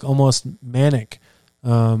seems like almost manic,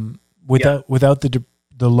 without the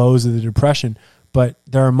lows of the depression. But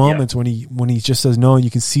there are moments when he just says no, and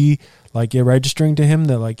you can see like it registering to him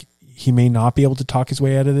that like he may not be able to talk his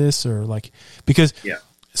way out of this, or like, because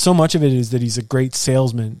so much of it is that he's a great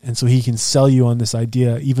salesman, and so he can sell you on this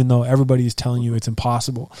idea even though everybody is telling you it's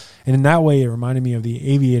impossible. And in that way, it reminded me of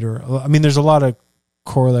The Aviator. I mean, there's a lot of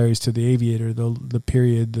corollaries to The Aviator, the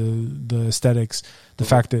period, the aesthetics, the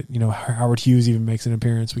fact that Howard Hughes even makes an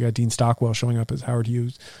appearance. We got Dean Stockwell showing up as Howard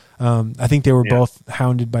Hughes. I think they were both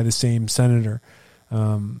hounded by the same senator.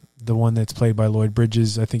 The one that's played by Lloyd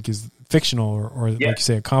Bridges, I think, is fictional, or like you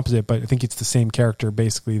say, a composite, but I think it's the same character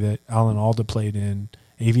basically that Alan Alda played in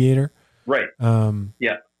Aviator. Right.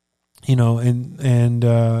 Yeah. You know,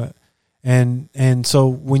 and so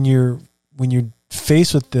when you're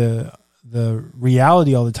faced with the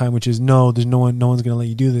reality all the time, which is there's no one's going to let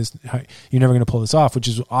you do this. You're never going to pull this off, which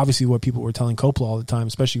is obviously what people were telling Coppola all the time,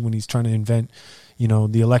 especially when he's trying to invent, you know,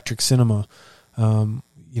 the electric cinema,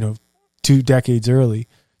 you know, 2 decades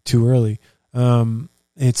too early.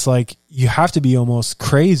 It's like you have to be almost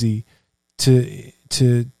crazy to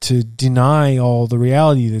deny all the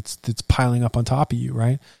reality that's piling up on top of you,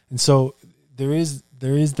 right? And so there is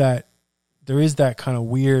that kind of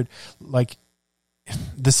weird, like,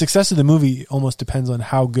 the success of the movie almost depends on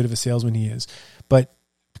how good of a salesman he is. But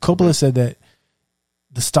Coppola said that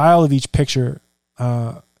the style of each picture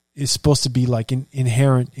is supposed to be like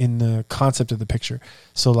inherent in the concept of the picture.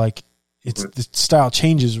 So like the style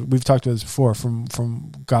changes. We've talked about this before,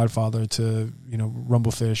 from Godfather to, you know,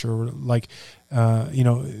 Rumblefish, or like, you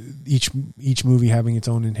know, each movie having its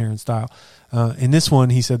own inherent style. In this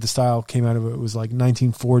one, he said the style came out of it was like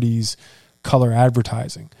 1940s color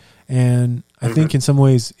advertising. And I think in some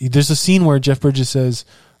ways there's a scene where Jeff Bridges says,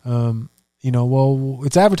 you know, well,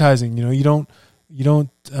 it's advertising, you know, you don't,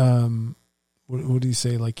 what do you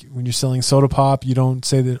say? Like when you're selling soda pop, you don't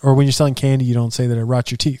say that, or when you're selling candy, you don't say that it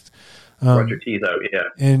rots your teeth. Rot your teeth out,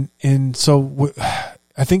 yeah. And so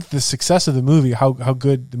I think the success of the movie, how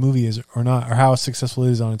good the movie is or not, or how successful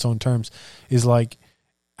it is on its own terms, is like,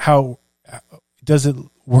 how does it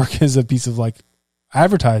work as a piece of like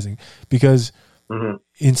advertising? Because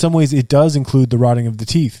in some ways it does include the rotting of the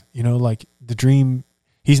teeth, you know, like the dream.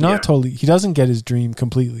 He's not he doesn't get his dream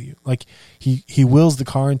completely. Like he wills the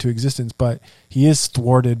car into existence, but he is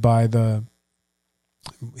thwarted by the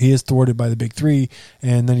big three,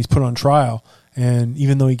 and then he's put on trial. And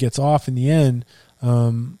even though he gets off in the end,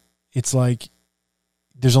 it's like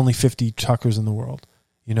there's only 50 truckers in the world,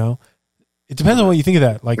 you know? It depends on what you think of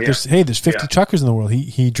that. Like there's 50 truckers in the world.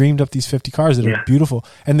 He dreamed up these 50 cars that are beautiful.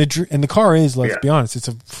 And the car is, let's be honest, it's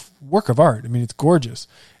a work of art. I mean, it's gorgeous.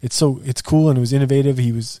 It's cool, and it was innovative.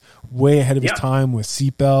 He was way ahead of his time with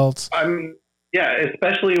seatbelts. I mean, yeah,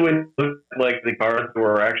 especially when like the cars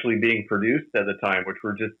were actually being produced at the time, which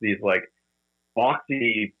were just these like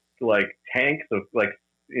boxy like tanks of like,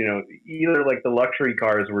 you know, either like the luxury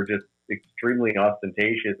cars were just extremely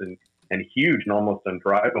ostentatious and huge and almost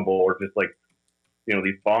undrivable, or just like, you know,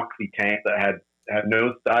 these boxy tanks that had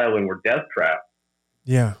no style and were death traps.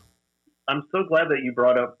 Yeah. I'm so glad that you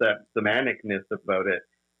brought up that the manicness about it.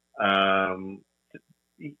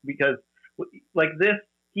 Because like this,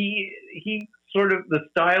 he sort of, the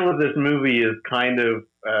style of this movie is kind of,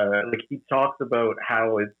 like he talks about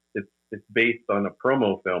how it's based on a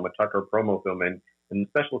promo film, a Tucker promo film, and the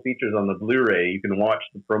special features on the Blu-ray, you can watch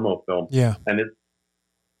the promo film. Yeah. And it's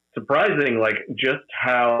surprising, like just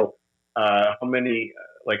how many,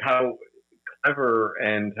 like how clever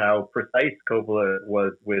and how precise Coppola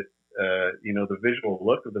was with, you know, the visual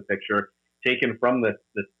look of the picture taken from this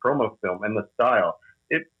promo film and the style.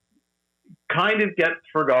 It kind of gets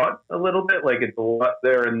forgotten a little bit, like it's a lot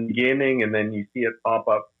there in the beginning, and then you see it pop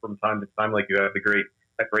up from time to time, like you have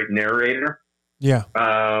that great narrator. Yeah.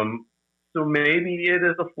 So maybe it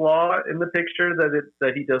is a flaw in the picture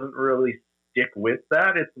that he doesn't really stick with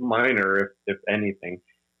that. It's minor, if anything,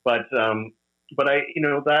 but I, you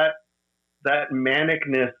know, that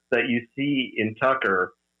manicness that you see in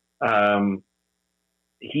Tucker,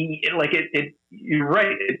 he like it. You're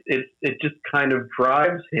right. It just kind of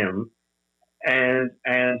drives him, and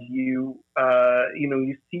you you know,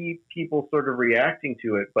 you see people sort of reacting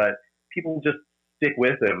to it, but people just stick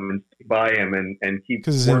with him and stick by him and keep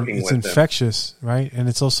working with him. It's infectious, right? And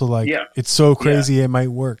it's also like, it's so crazy it might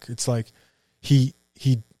work. It's like he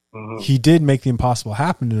did make the impossible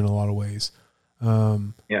happen in a lot of ways.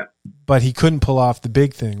 But he couldn't pull off the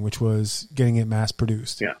big thing, which was getting it mass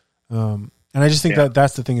produced. Yeah. And I just think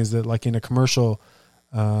that's the thing, is that like in a commercial,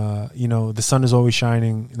 you know, the sun is always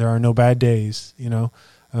shining. There are no bad days, you know?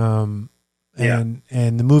 And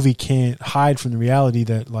the movie can't hide from the reality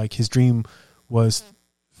that like his dream was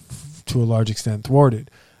to a large extent thwarted.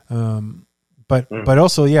 But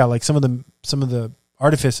also, like some of the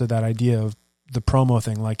artifice of that idea of the promo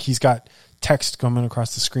thing, like he's got text coming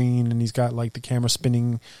across the screen, and he's got like the camera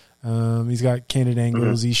spinning. He's got candid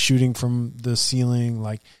angles. He's shooting from the ceiling.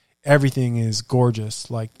 Like everything is gorgeous.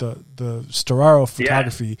 Like the Storaro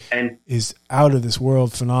photography is out of this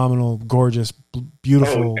world, phenomenal, gorgeous,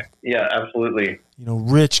 beautiful. Oh, yeah, absolutely. You know,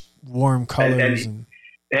 rich, warm colors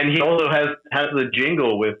and he also has the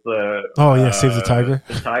jingle with the Save the Tiger,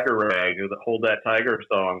 the tiger rag, the Hold That Tiger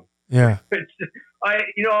song. Yeah, I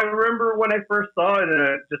remember when I first saw it,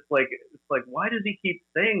 and it's like, why does he keep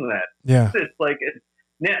saying that? Yeah, It's like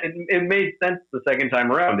Yeah, it made sense the second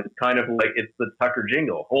time around. It's kind of like it's the Tucker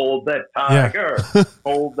jingle. Hold that tiger,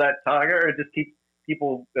 hold that tiger. It just keeps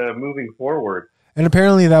people moving forward. And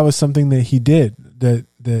apparently that was something that he did, that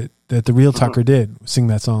the real Tucker did, sing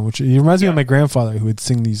that song, which it reminds me of my grandfather, who would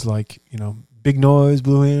sing these, like, you know, big noise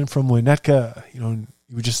blew in from Winnetka, you know, and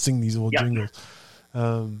he would just sing these old jingles.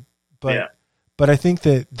 But I think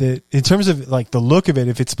that in terms of like the look of it,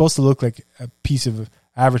 if it's supposed to look like a piece of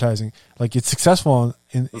advertising, like it's successful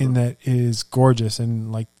in that it is gorgeous,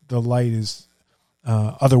 and like the light is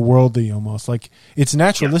otherworldly almost. Like it's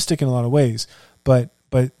naturalistic in a lot of ways, but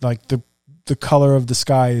like the color of the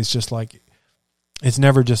sky is just like, it's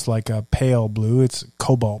never just like a pale blue, it's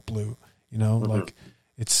cobalt blue, you know, like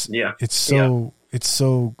it's so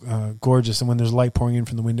gorgeous. And when there's light pouring in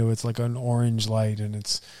from the window, it's like an orange light, and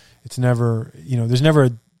it's never, you know, there's not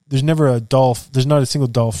a single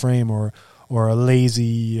dull frame or a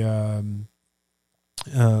lazy like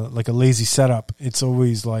a lazy setup. It's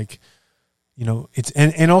always like, you know, it's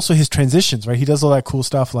and also his transitions, right? He does all that cool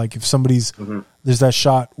stuff. Like if somebody's there's that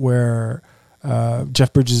shot where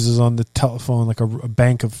Jeff Bridges is on the telephone, like a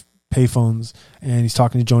bank of payphones, and he's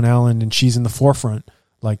talking to Joan Allen, and she's in the forefront.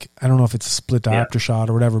 Like, I don't know if it's a split diopter shot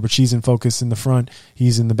or whatever, but she's in focus in the front,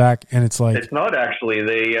 he's in the back, and it's like, it's not actually.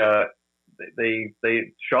 They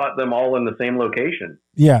shot them all in the same location.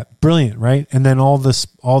 Yeah, brilliant, right? And then all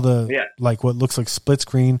the like what looks like split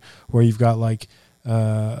screen, where you've got like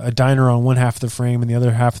a diner on one half of the frame, and the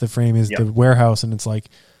other half of the frame is the warehouse, and it's like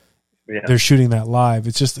they're shooting that live.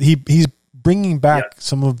 It's just he's bringing back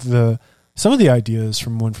some of the ideas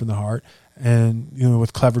from One from the Heart, and you know,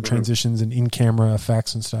 with clever transitions and in camera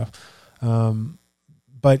effects and stuff.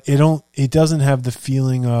 But it doesn't have the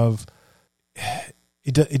feeling of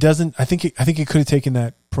it doesn't. I think it could have taken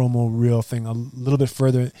that promo reel thing a little bit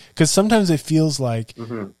further, because sometimes it feels like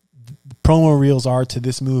promo reels are to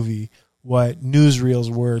this movie what newsreels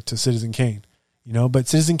were to Citizen Kane, you know. But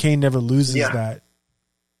Citizen Kane never loses that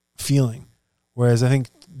feeling, whereas I think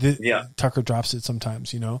Tucker drops it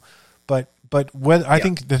sometimes, you know. But whether I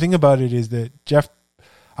think the thing about it is that Jeff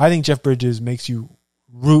Bridges makes you're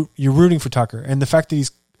rooting for Tucker, and the fact that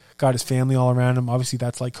he's got his family all around him, obviously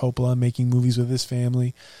that's like Coppola making movies with his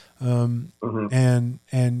family, and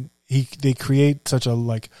they create such a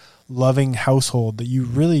like loving household that you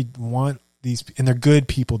really want these, and they're good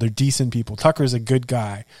people, they're decent people. Tucker's a good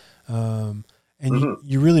guy, and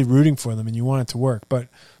you're really rooting for them, and you want it to work. But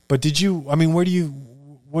did you? I mean, what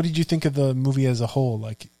did you think of the movie as a whole?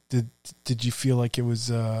 Like, did you feel like it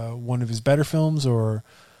was one of his better films, or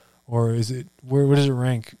is it where does it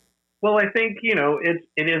rank? Well, I think, you know, it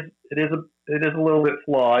is a little bit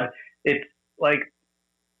flawed. It's like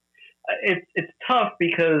it's tough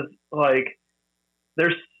because like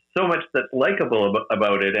there's so much that's likable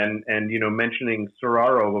about it, and you know, mentioning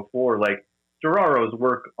Serraro before, like Serraro's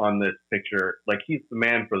work on this picture, like he's the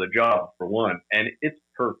man for the job for one, and it's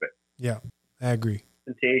perfect. Yeah, I agree.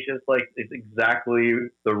 Ostentatious, like it's exactly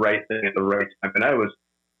the right thing at the right time, and I was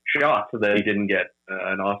shocked that he didn't get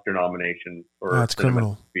an Oscar nomination for That's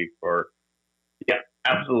criminal. For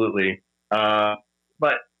absolutely.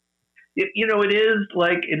 But you know, it is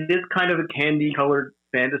kind of a candy colored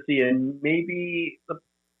fantasy, and maybe the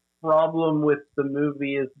problem with the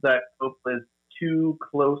movie is that Coppola is too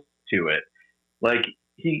close to it. Like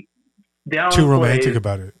he downplays, too romantic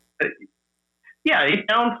about it. Yeah, he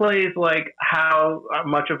downplays like how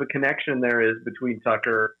much of a connection there is between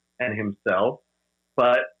Tucker and himself,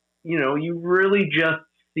 but you know, you really just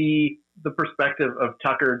see the perspective of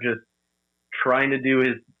Tucker just trying to do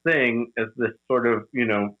his thing as this sort of, you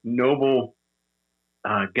know, noble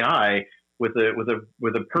guy with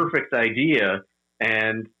a perfect idea,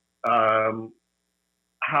 and how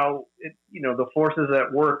it, you know, the forces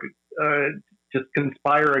at work just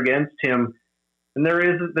conspire against him, and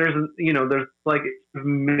there's like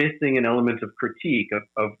missing an element of critique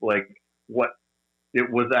of like what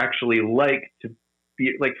it was actually like to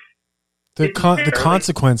be like. The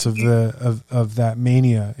consequence of that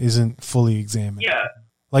mania isn't fully examined. Yeah,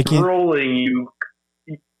 like rolling,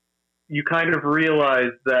 you kind of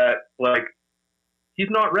realize that like he's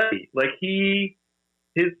not ready. Like he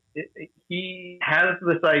has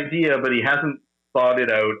this idea, but he hasn't thought it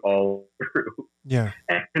out all through. Yeah,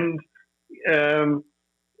 and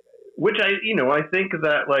which I think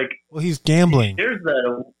that like, well, he's gambling. There's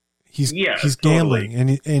that. He's gambling,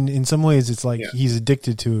 totally. and in some ways, it's like he's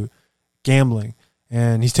addicted to gambling,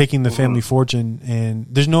 and he's taking the family fortune, and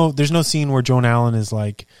there's no scene where Joan Allen is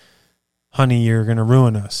like, honey, you're gonna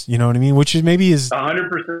ruin us, you know what I mean, which is maybe is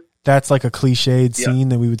 100%. That's like a cliched scene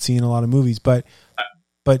that we would see in a lot of movies, but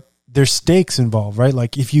there's stakes involved, right?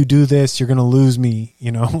 Like if you do this, you're going to lose me,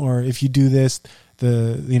 or if you do this,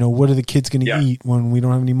 what are the kids going to eat when we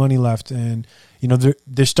don't have any money left? And,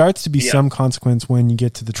 there starts to be some consequence when you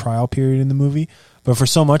get to the trial period in the movie. But for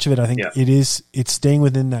so much of it, I think it's staying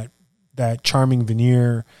within that charming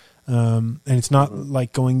veneer. And it's not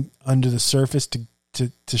like going under the surface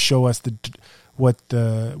to show us what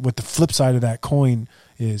the flip side of that coin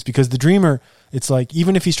is, because the dreamer, it's like,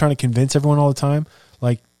 even if he's trying to convince everyone all the time,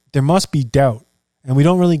 like there must be doubt, and we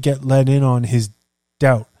don't really get let in on his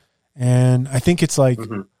doubt. And I think it's like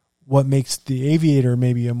what makes The Aviator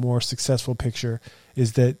maybe a more successful picture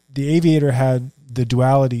is that The Aviator had the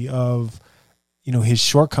duality of, his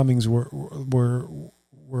shortcomings were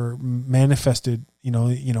manifested,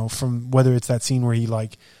 from whether it's that scene where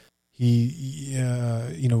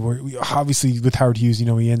where obviously with Howard Hughes,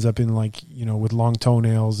 he ends up in with long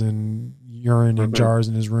toenails and urine and jars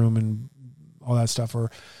in his room and all that stuff, or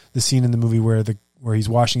the scene in the movie where he's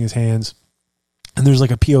washing his hands and there's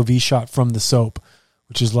like a POV shot from the soap,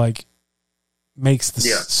 which is like makes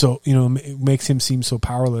makes him seem so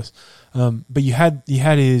powerless. But you had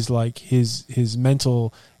his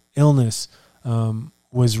mental illness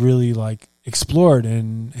was really like explored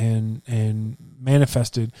and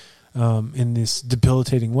manifested in this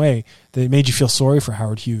debilitating way that made you feel sorry for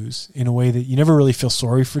Howard Hughes in a way that you never really feel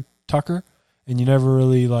sorry for Tucker, and you never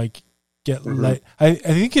really like get let. I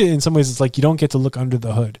think in some ways it's like you don't get to look under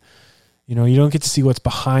the hood. You don't get to see what's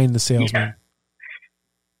behind the salesman.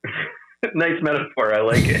 Yeah. Nice metaphor. I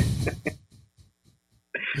like it.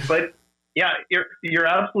 But yeah, you're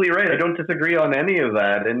absolutely right. I don't disagree on any of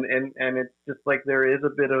that, and it's just like there is a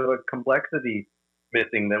bit of a complexity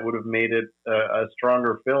missing that would have made it a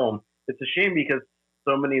stronger film. It's a shame because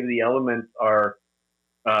so many of the elements are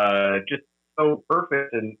just so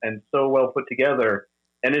perfect and so well put together,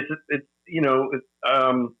 and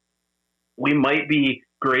we might be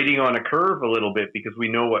grading on a curve a little bit because we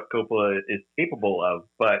know what Coppola is capable of,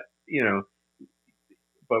 but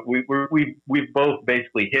we've both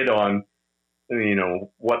basically hit on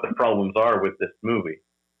what the problems are with this movie.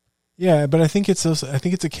 Yeah, but I think it's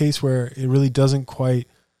a case where it really doesn't quite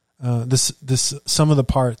this some of the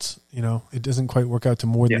parts, it doesn't quite work out to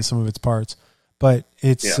more than some of its parts. But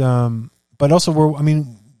it's but also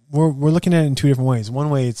we're looking at it in two different ways.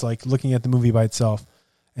 One way it's like looking at the movie by itself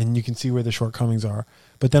and you can see where the shortcomings are.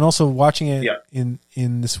 But then also watching it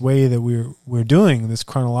in this way that we're doing, this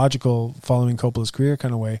chronological following Coppola's career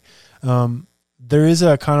kind of way, there is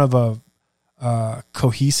a kind of a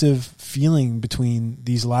cohesive feeling between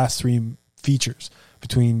these last three features,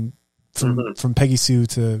 from Peggy Sue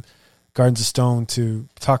to Gardens of Stone to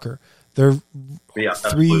Tucker. They're three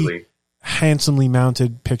absolutely handsomely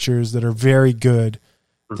mounted pictures that are very good,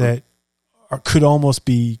 that could almost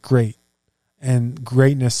be great. And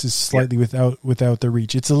greatness is slightly without the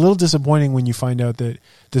reach. It's a little disappointing when you find out that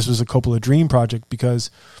this was a Coppola dream project,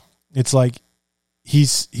 because it's like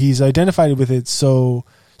he's identified with it so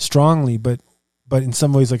strongly, but in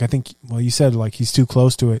some ways, like I think, well, you said like he's too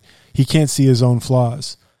close to it. He can't see his own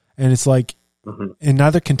flaws, and it's like, and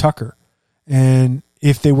neither can Tucker. And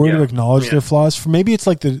if they were to acknowledge their flaws, for maybe it's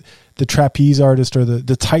like the trapeze artist or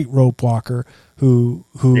the tightrope walker who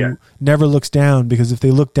never looks down, because if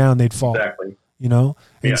they look down, they'd fall. Exactly.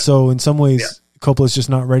 And so in some ways, Coppola's just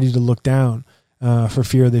not ready to look down for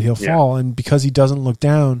fear that he'll fall. And because he doesn't look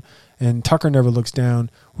down, and Tucker never looks down,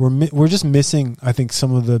 we're just missing, I think,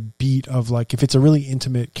 some of the beat of like, if it's a really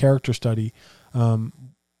intimate character study,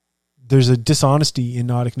 there's a dishonesty in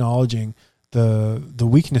not acknowledging the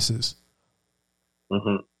weaknesses.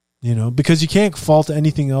 Because you can't fault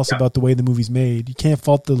anything else about the way the movie's made. You can't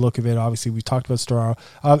fault the look of it. Obviously, we talked about Storaro.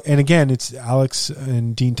 And again, it's Alex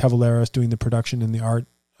and Dean Tavoularis doing the production and the art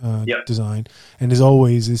design. And as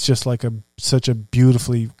always, it's just like such a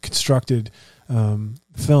beautifully constructed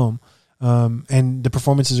film. And the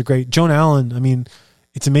performances are great. Joan Allen,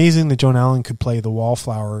 it's amazing that Joan Allen could play the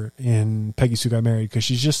wallflower in Peggy Sue Got Married, because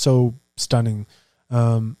she's just so stunning.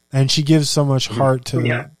 And she gives so much heart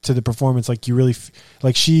to the performance. Like you really,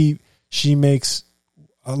 like she makes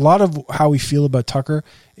a lot of how we feel about Tucker.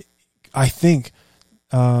 I think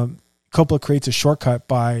Coppola creates a shortcut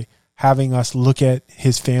by having us look at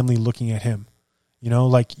his family looking at him.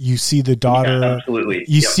 Like you see the daughter. Absolutely.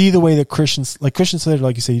 You see the way that Christian Slater,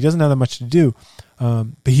 like you said, he doesn't have that much to do, but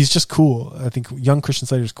he's just cool. I think young Christian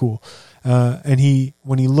Slater is cool, and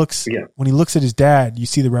when he looks at his dad, you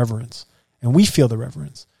see the reverence. And we feel the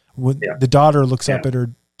reverence when the daughter looks up at her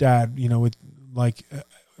dad, with like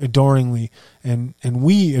adoringly, and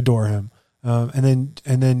we adore him. And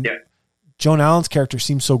then Joan Allen's character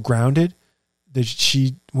seems so grounded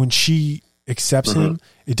that when she accepts him,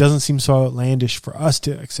 it doesn't seem so outlandish for us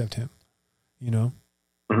to accept him, you know?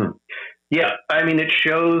 Mm-hmm. Yeah, I mean, it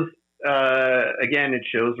shows, again, it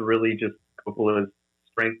shows really just Coppola's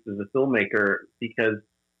strengths as a filmmaker because,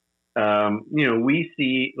 you know, we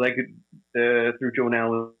see, like, through Joan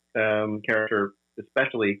Allen's character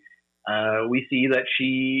especially, we see that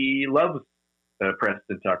she loves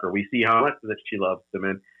Preston Tucker. We see how much that she loves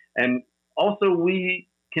him. And also we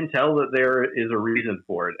can tell that there is a reason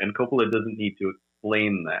for it, and Coppola doesn't need to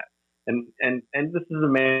explain that. And this is a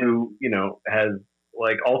man who, you know, has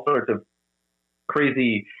like all sorts of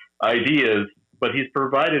crazy ideas, but he's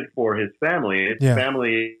provided for his family. His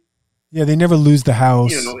family, they never lose the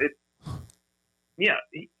house. You know,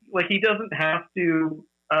 like he doesn't have to.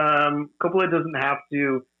 Coppola doesn't have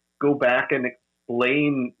to go back and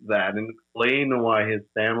explain that and explain why his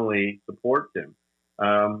family supports him.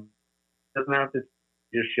 Doesn't have to.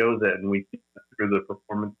 Just shows it, and we see through the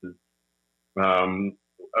performances.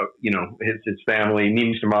 You know, his family,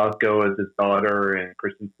 Nina Shamosko as his daughter, and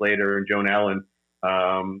Kristen Slater and Joan Allen,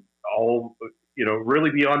 all, you know, really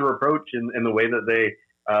beyond reproach in the way that they,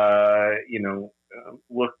 you know,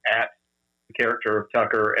 look at the character of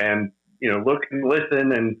Tucker, and, you know, look and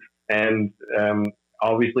listen, and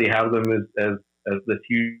obviously have them as this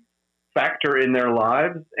huge factor in their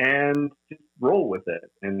lives, and just roll with it.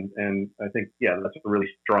 And I think, that's a really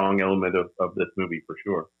strong element of this movie for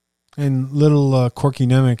sure. And little Corky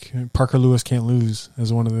Nemec, Parker Lewis can't lose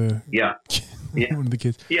as one of the one of the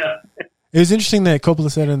kids. Yeah, it was interesting that Coppola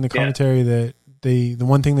said in the commentary that the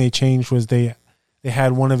one thing they changed was they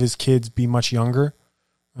had one of his kids be much younger,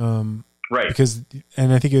 right? Because,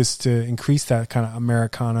 and I think it was to increase that kind of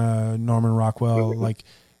Americana, Norman Rockwell, like,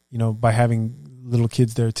 you know, by having little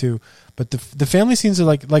kids there too. But the family scenes are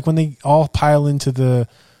like when they all pile into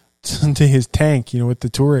his tank, you know, with the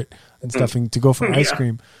turret and stuff, and to go for ice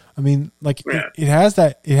cream. I mean, like it has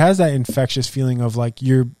that infectious feeling of like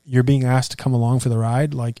you're being asked to come along for the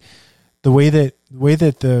ride. Like the way that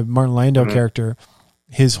the Martin Landau character,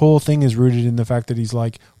 his whole thing is rooted in the fact that he's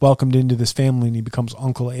like welcomed into this family and he becomes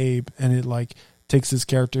Uncle Abe, and it like takes this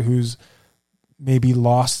character who's maybe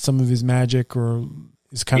lost some of his magic or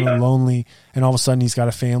is kind of lonely, and all of a sudden he's got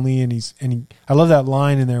a family, and I love that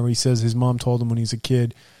line in there where he says his mom told him when he's a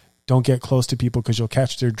kid, don't get close to people because you'll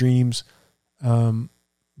catch their dreams.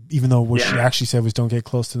 Even though what she actually said was don't get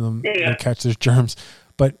close to them, you'll catch their germs.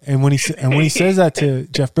 But when he says that to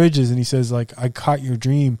Jeff Bridges, and he says like, I caught your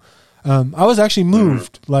dream, I was actually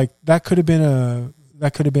moved. Like that could have been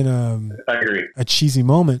I agree. a cheesy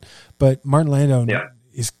moment, but Martin Landau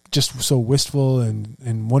is just so wistful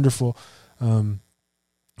and wonderful,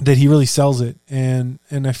 that he really sells it. And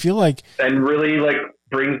I feel like, and really like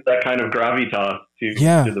brings that kind of gravitas to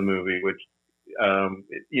the movie, which,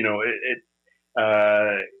 you know,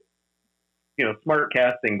 you know, smart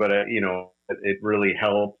casting, but you know, it really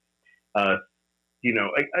helps us. You know,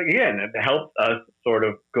 again, it helps us sort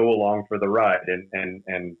of go along for the ride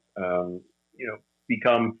and you know,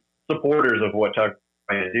 become supporters of what Tucker's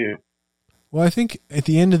trying to do. Well, I think at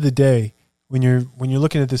the end of the day, when you're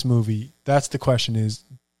looking at this movie, that's the question: is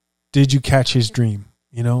did you catch his dream?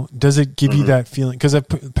 You know, does it give you that feeling? Because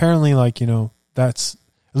apparently, like, you know, that's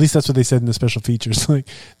at least that's what they said in the special features. Like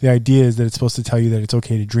the idea is that it's supposed to tell you that it's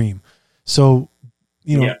okay to dream. So,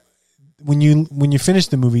 you know, when you finish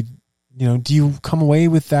the movie, you know, do you come away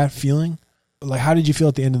with that feeling? Like, how did you feel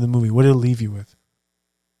at the end of the movie? What did it leave you with?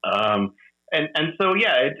 And so,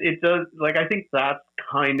 it does. Like, I think that's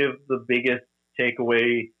kind of the biggest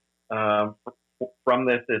takeaway from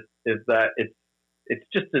this is that it's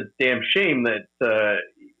just a damn shame that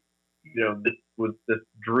you know, this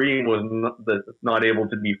dream was not able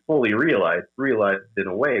to be fully realized in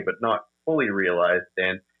a way, but not fully realized.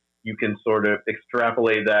 And you can sort of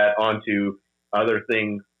extrapolate that onto other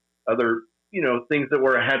things, you know, things that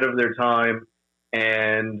were ahead of their time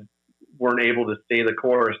and weren't able to stay the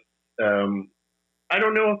course. I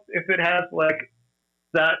don't know if it has like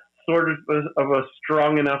that sort of a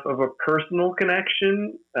strong enough of a personal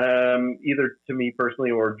connection, either to me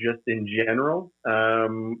personally or just in general,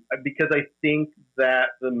 because I think that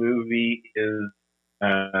the movie is,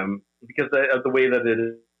 because of the way that it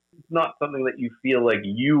is, it's not something that you feel like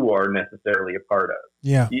you are necessarily a part of.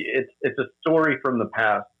 Yeah, it's a story from the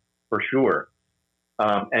past for sure,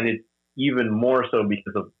 and it's even more so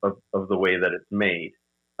because of the way that it's made.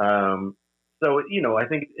 So, you know, I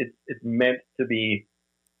think it's meant to be,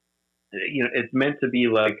 you know, it's meant to be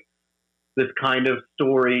like this kind of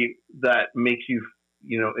story that makes you,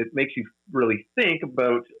 you know, it makes you really think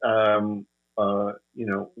about, you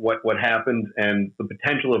know, what happened and the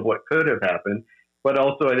potential of what could have happened. But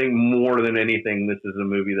also, I think more than anything, this is a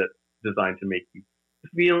movie that designed to make you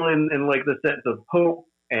feel in like the sense of hope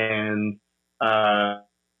and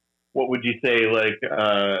what would you say, like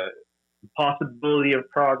possibility of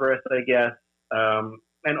progress, I guess,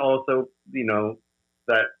 and also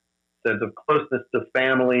that sense of closeness to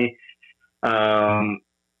family,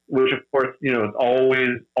 which of course is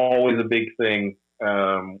always a big thing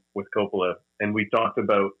with Coppola. And we talked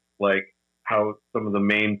about like how some of the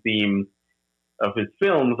main themes of his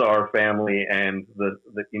films are family and the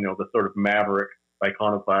sort of maverick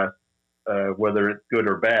iconoclast, whether it's good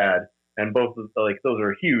or bad. And both like those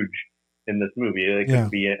are huge in this movie. They couldn't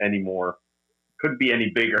be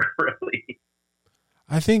any bigger, really.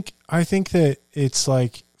 I think that it's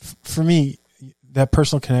like, for me, that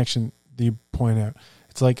personal connection that you point out,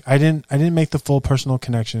 it's like I didn't make the full personal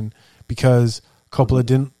connection because Coppola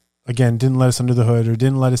didn't let us under the hood, or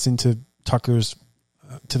didn't let us into Tucker's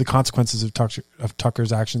to the consequences of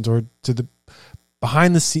Tucker's actions, or to the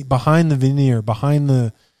behind the veneer, behind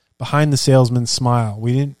the salesman's smile.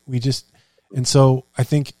 And so I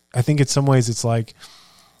think in some ways it's like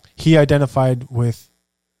he identified with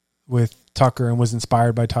Tucker and was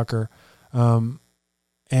inspired by Tucker. And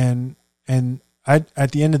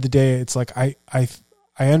at the end of the day, it's like, I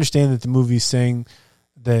understand that the movie's saying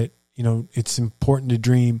that, it's important to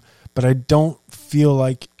dream, but I don't feel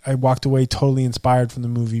like I walked away totally inspired from the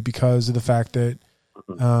movie because of the fact that,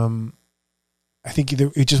 I think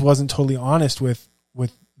it just wasn't totally honest with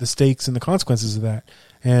the stakes and the consequences of that.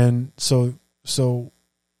 And so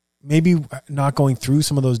maybe not going through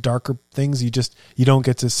some of those darker things, you don't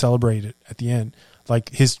get to celebrate it at the end. Like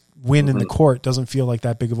his win in the court doesn't feel like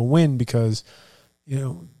that big of a win because,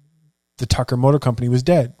 the Tucker Motor Company was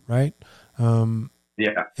dead. Right.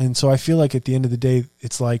 Yeah. And so I feel like at the end of the day,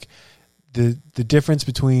 it's like the difference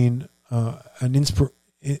between an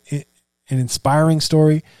inspiring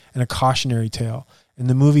story and a cautionary tale. And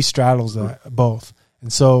the movie straddles that both.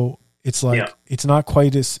 And so it's like, it's not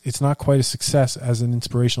quite a success as an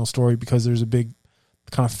inspirational story because there's a big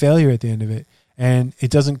kind of failure at the end of it. And it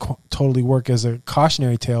doesn't totally work as a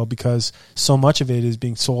cautionary tale because so much of it is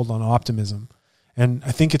being sold on optimism. And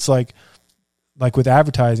I think it's like with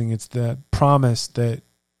advertising, it's the promise that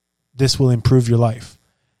this will improve your life.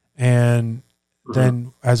 And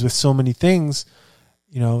then as with so many things,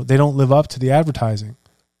 they don't live up to the advertising,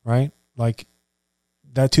 right? Like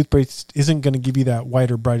that toothpaste isn't going to give you that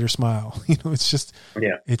whiter, brighter smile. It's just,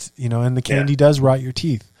 it's, and the candy does rot your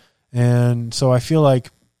teeth. And so I feel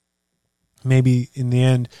like maybe in the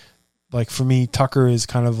end, like for me, Tucker is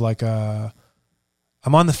kind of like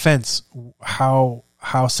I'm on the fence how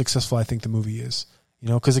successful I think the movie is,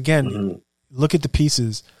 cause again, look at the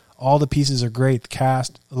pieces. All the pieces are great. The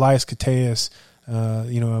cast, Elias Koteas,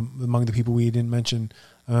 among the people we didn't mention,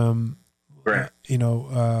 right.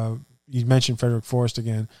 You mentioned Frederick Forrest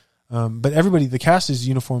again. But everybody, the cast is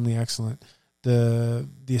uniformly excellent. The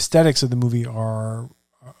aesthetics of the movie are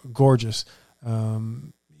gorgeous.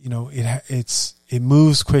 It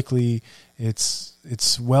moves quickly.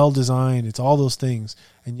 It's well designed. It's all those things.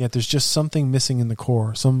 And yet there's just something missing in the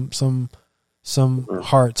core. Some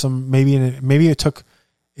heart, maybe it took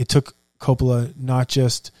Coppola not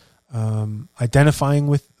just identifying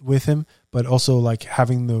with him, but also like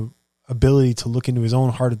having the ability to look into his own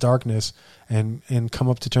heart of darkness and come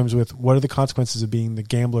up to terms with what are the consequences of being the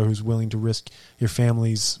gambler who's willing to risk your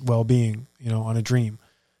family's well-being, on a dream.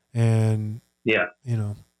 And there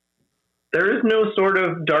is no sort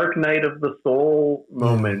of dark night of the soul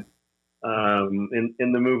moment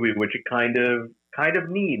in the movie, which it kind of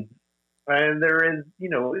needs. And there is,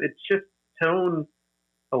 it shifts tone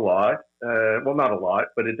a lot. Well, not a lot,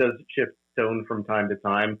 but it does shift tone from time to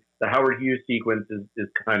time. The Howard Hughes sequence is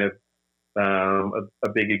kind of a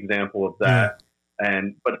big example of that.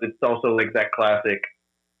 But it's also like that classic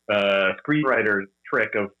screenwriter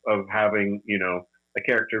trick of having, a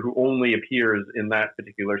character who only appears in that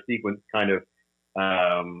particular sequence kind of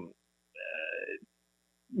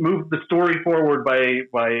move the story forward by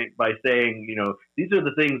saying, these are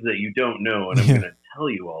the things that you don't know, and I'm going to tell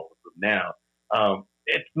you all of them now.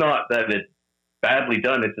 It's not that it's badly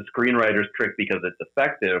done. It's a screenwriter's trick because it's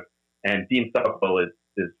effective. And Dean Stockwell is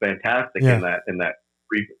fantastic in that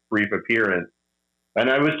brief appearance. And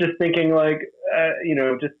I was just thinking, like,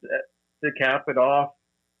 just to cap it off,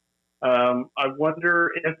 I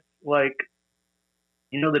wonder if, like,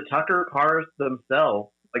 the Tucker cars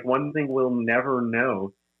themselves, like, one thing we'll never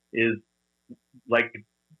know is, like,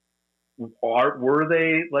 were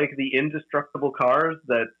they, like, the indestructible cars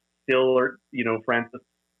that still are, Francis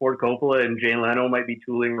Ford Coppola and Jay Leno might be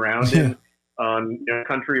tooling around in on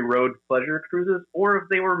country road pleasure cruises, or if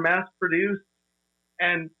they were mass produced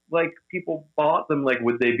and like people bought them. Like,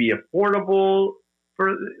 would they be affordable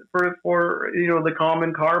for the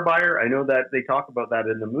common car buyer? I know that they talk about that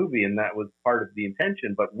in the movie, and that was part of the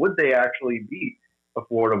intention. But would they actually be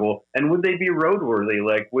affordable, and would they be roadworthy?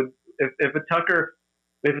 Like, if a Tucker,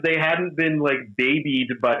 if they hadn't been like babied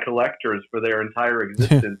by collectors for their entire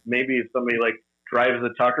existence, maybe if somebody like drives a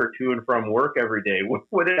Tucker to and from work every day,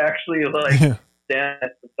 would it actually like stand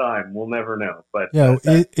at the time? We'll never know. But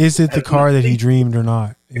is it the car that he dreamed or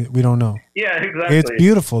not? We don't know. Yeah, exactly. It's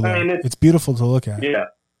beautiful though. I mean, it's beautiful to look at. Yeah,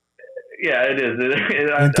 it is.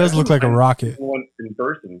 It does look like a rocket. Once in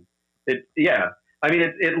person, I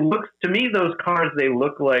mean, it looks to me, those cars, they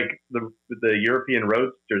look like the European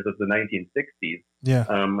roadsters of the 1960s. Yeah,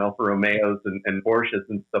 Alfa Romeos and Porsches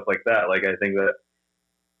and stuff like that. Like, I think that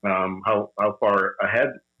how far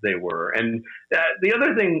ahead they were. And the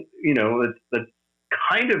other thing, that's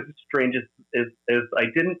kind of strange is I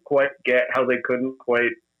didn't quite get how they couldn't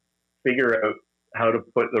quite figure out how to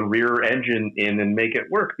put the rear engine in and make it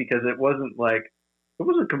work, because it wasn't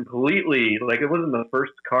completely, like, it wasn't the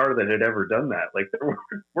first car that had ever done that. Like, there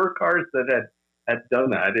were cars that had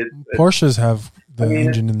done that. Porsches have the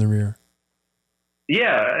engine in the rear.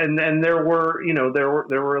 Yeah, and there were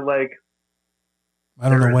like, I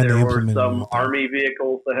don't know when they implemented there were some army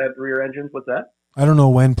vehicles that had rear engines. What's that? I don't know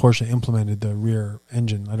when Porsche implemented the rear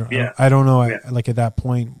engine. I don't know. Like at that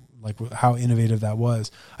point, like how innovative that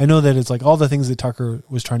was. I know that it's like all the things that Tucker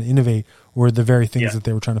was trying to innovate were the very things that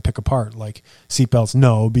they were trying to pick apart. Like seatbelts,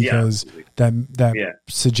 no, because that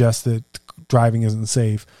suggests that driving isn't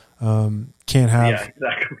safe. Can't have,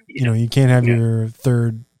 exactly. You can't have your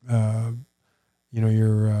third, third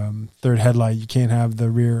headlight. You can't have the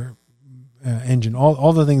rear engine.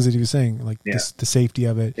 All the things that he was saying, like the safety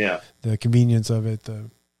of it, the convenience of it,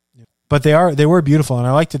 but they were beautiful, and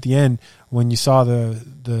I liked at the end when you saw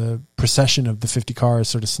the procession of the 50 cars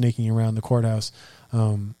sort of snaking around the courthouse.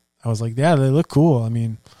 I was like, yeah, they look cool. I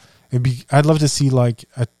mean, I'd love to see like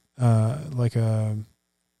a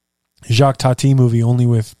Jacques Tati movie only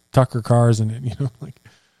with Tucker cars in it.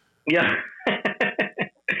 Yeah.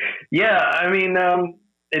 I mean,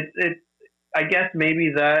 it. I guess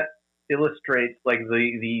maybe that illustrates like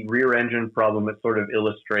the rear engine problem. It sort of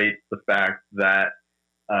illustrates the fact that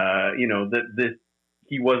that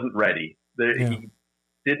he wasn't ready. He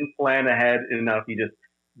didn't plan ahead enough. He just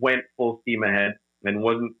went full steam ahead and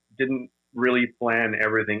didn't really plan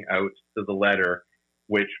everything out to the letter,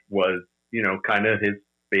 which was kind of his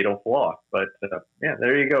fatal flaw. But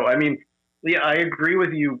there you go. I mean, I agree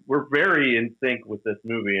with you. We're very in sync with this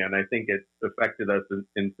movie, and I think it affected us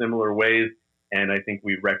in similar ways. And I think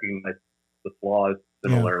we recognize the flaws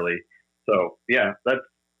similarly. So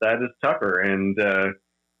that is Tucker. And the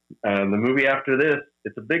movie after this,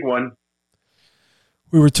 it's a big one.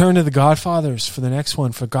 We return to The Godfathers for the next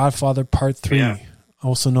one, for Godfather Part 3,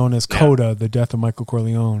 also known as Coda, The Death of Michael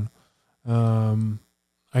Corleone.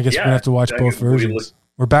 I guess we're gonna have to watch both versions.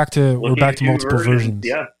 We're back to multiple versions.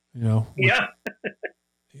 Yeah.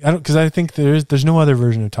 Because I think there's no other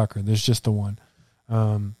version of Tucker. There's just the one.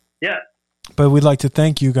 But we'd like to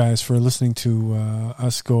thank you guys for listening to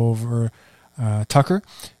us go over Tucker,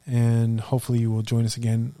 and hopefully you will join us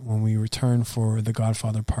again when we return for The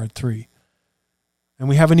Godfather Part 3. And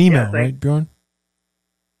we have an email, right, Bjorn?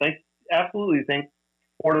 Absolutely. Thanks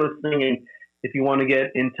for listening. And if you want to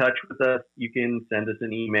get in touch with us, you can send us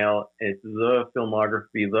an email. It's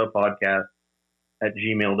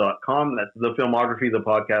thefilmography@gmail.com. That's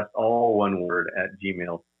thefilmography, all one word,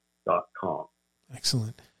 @gmail.com.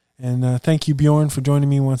 Excellent. And thank you, Bjorn, for joining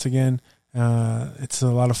me once again. It's a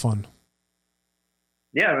lot of fun.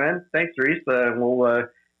 Yeah, man. Thanks, Reece. We'll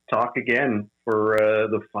talk again for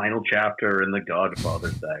the final chapter in the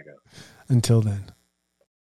Godfather saga. Until then.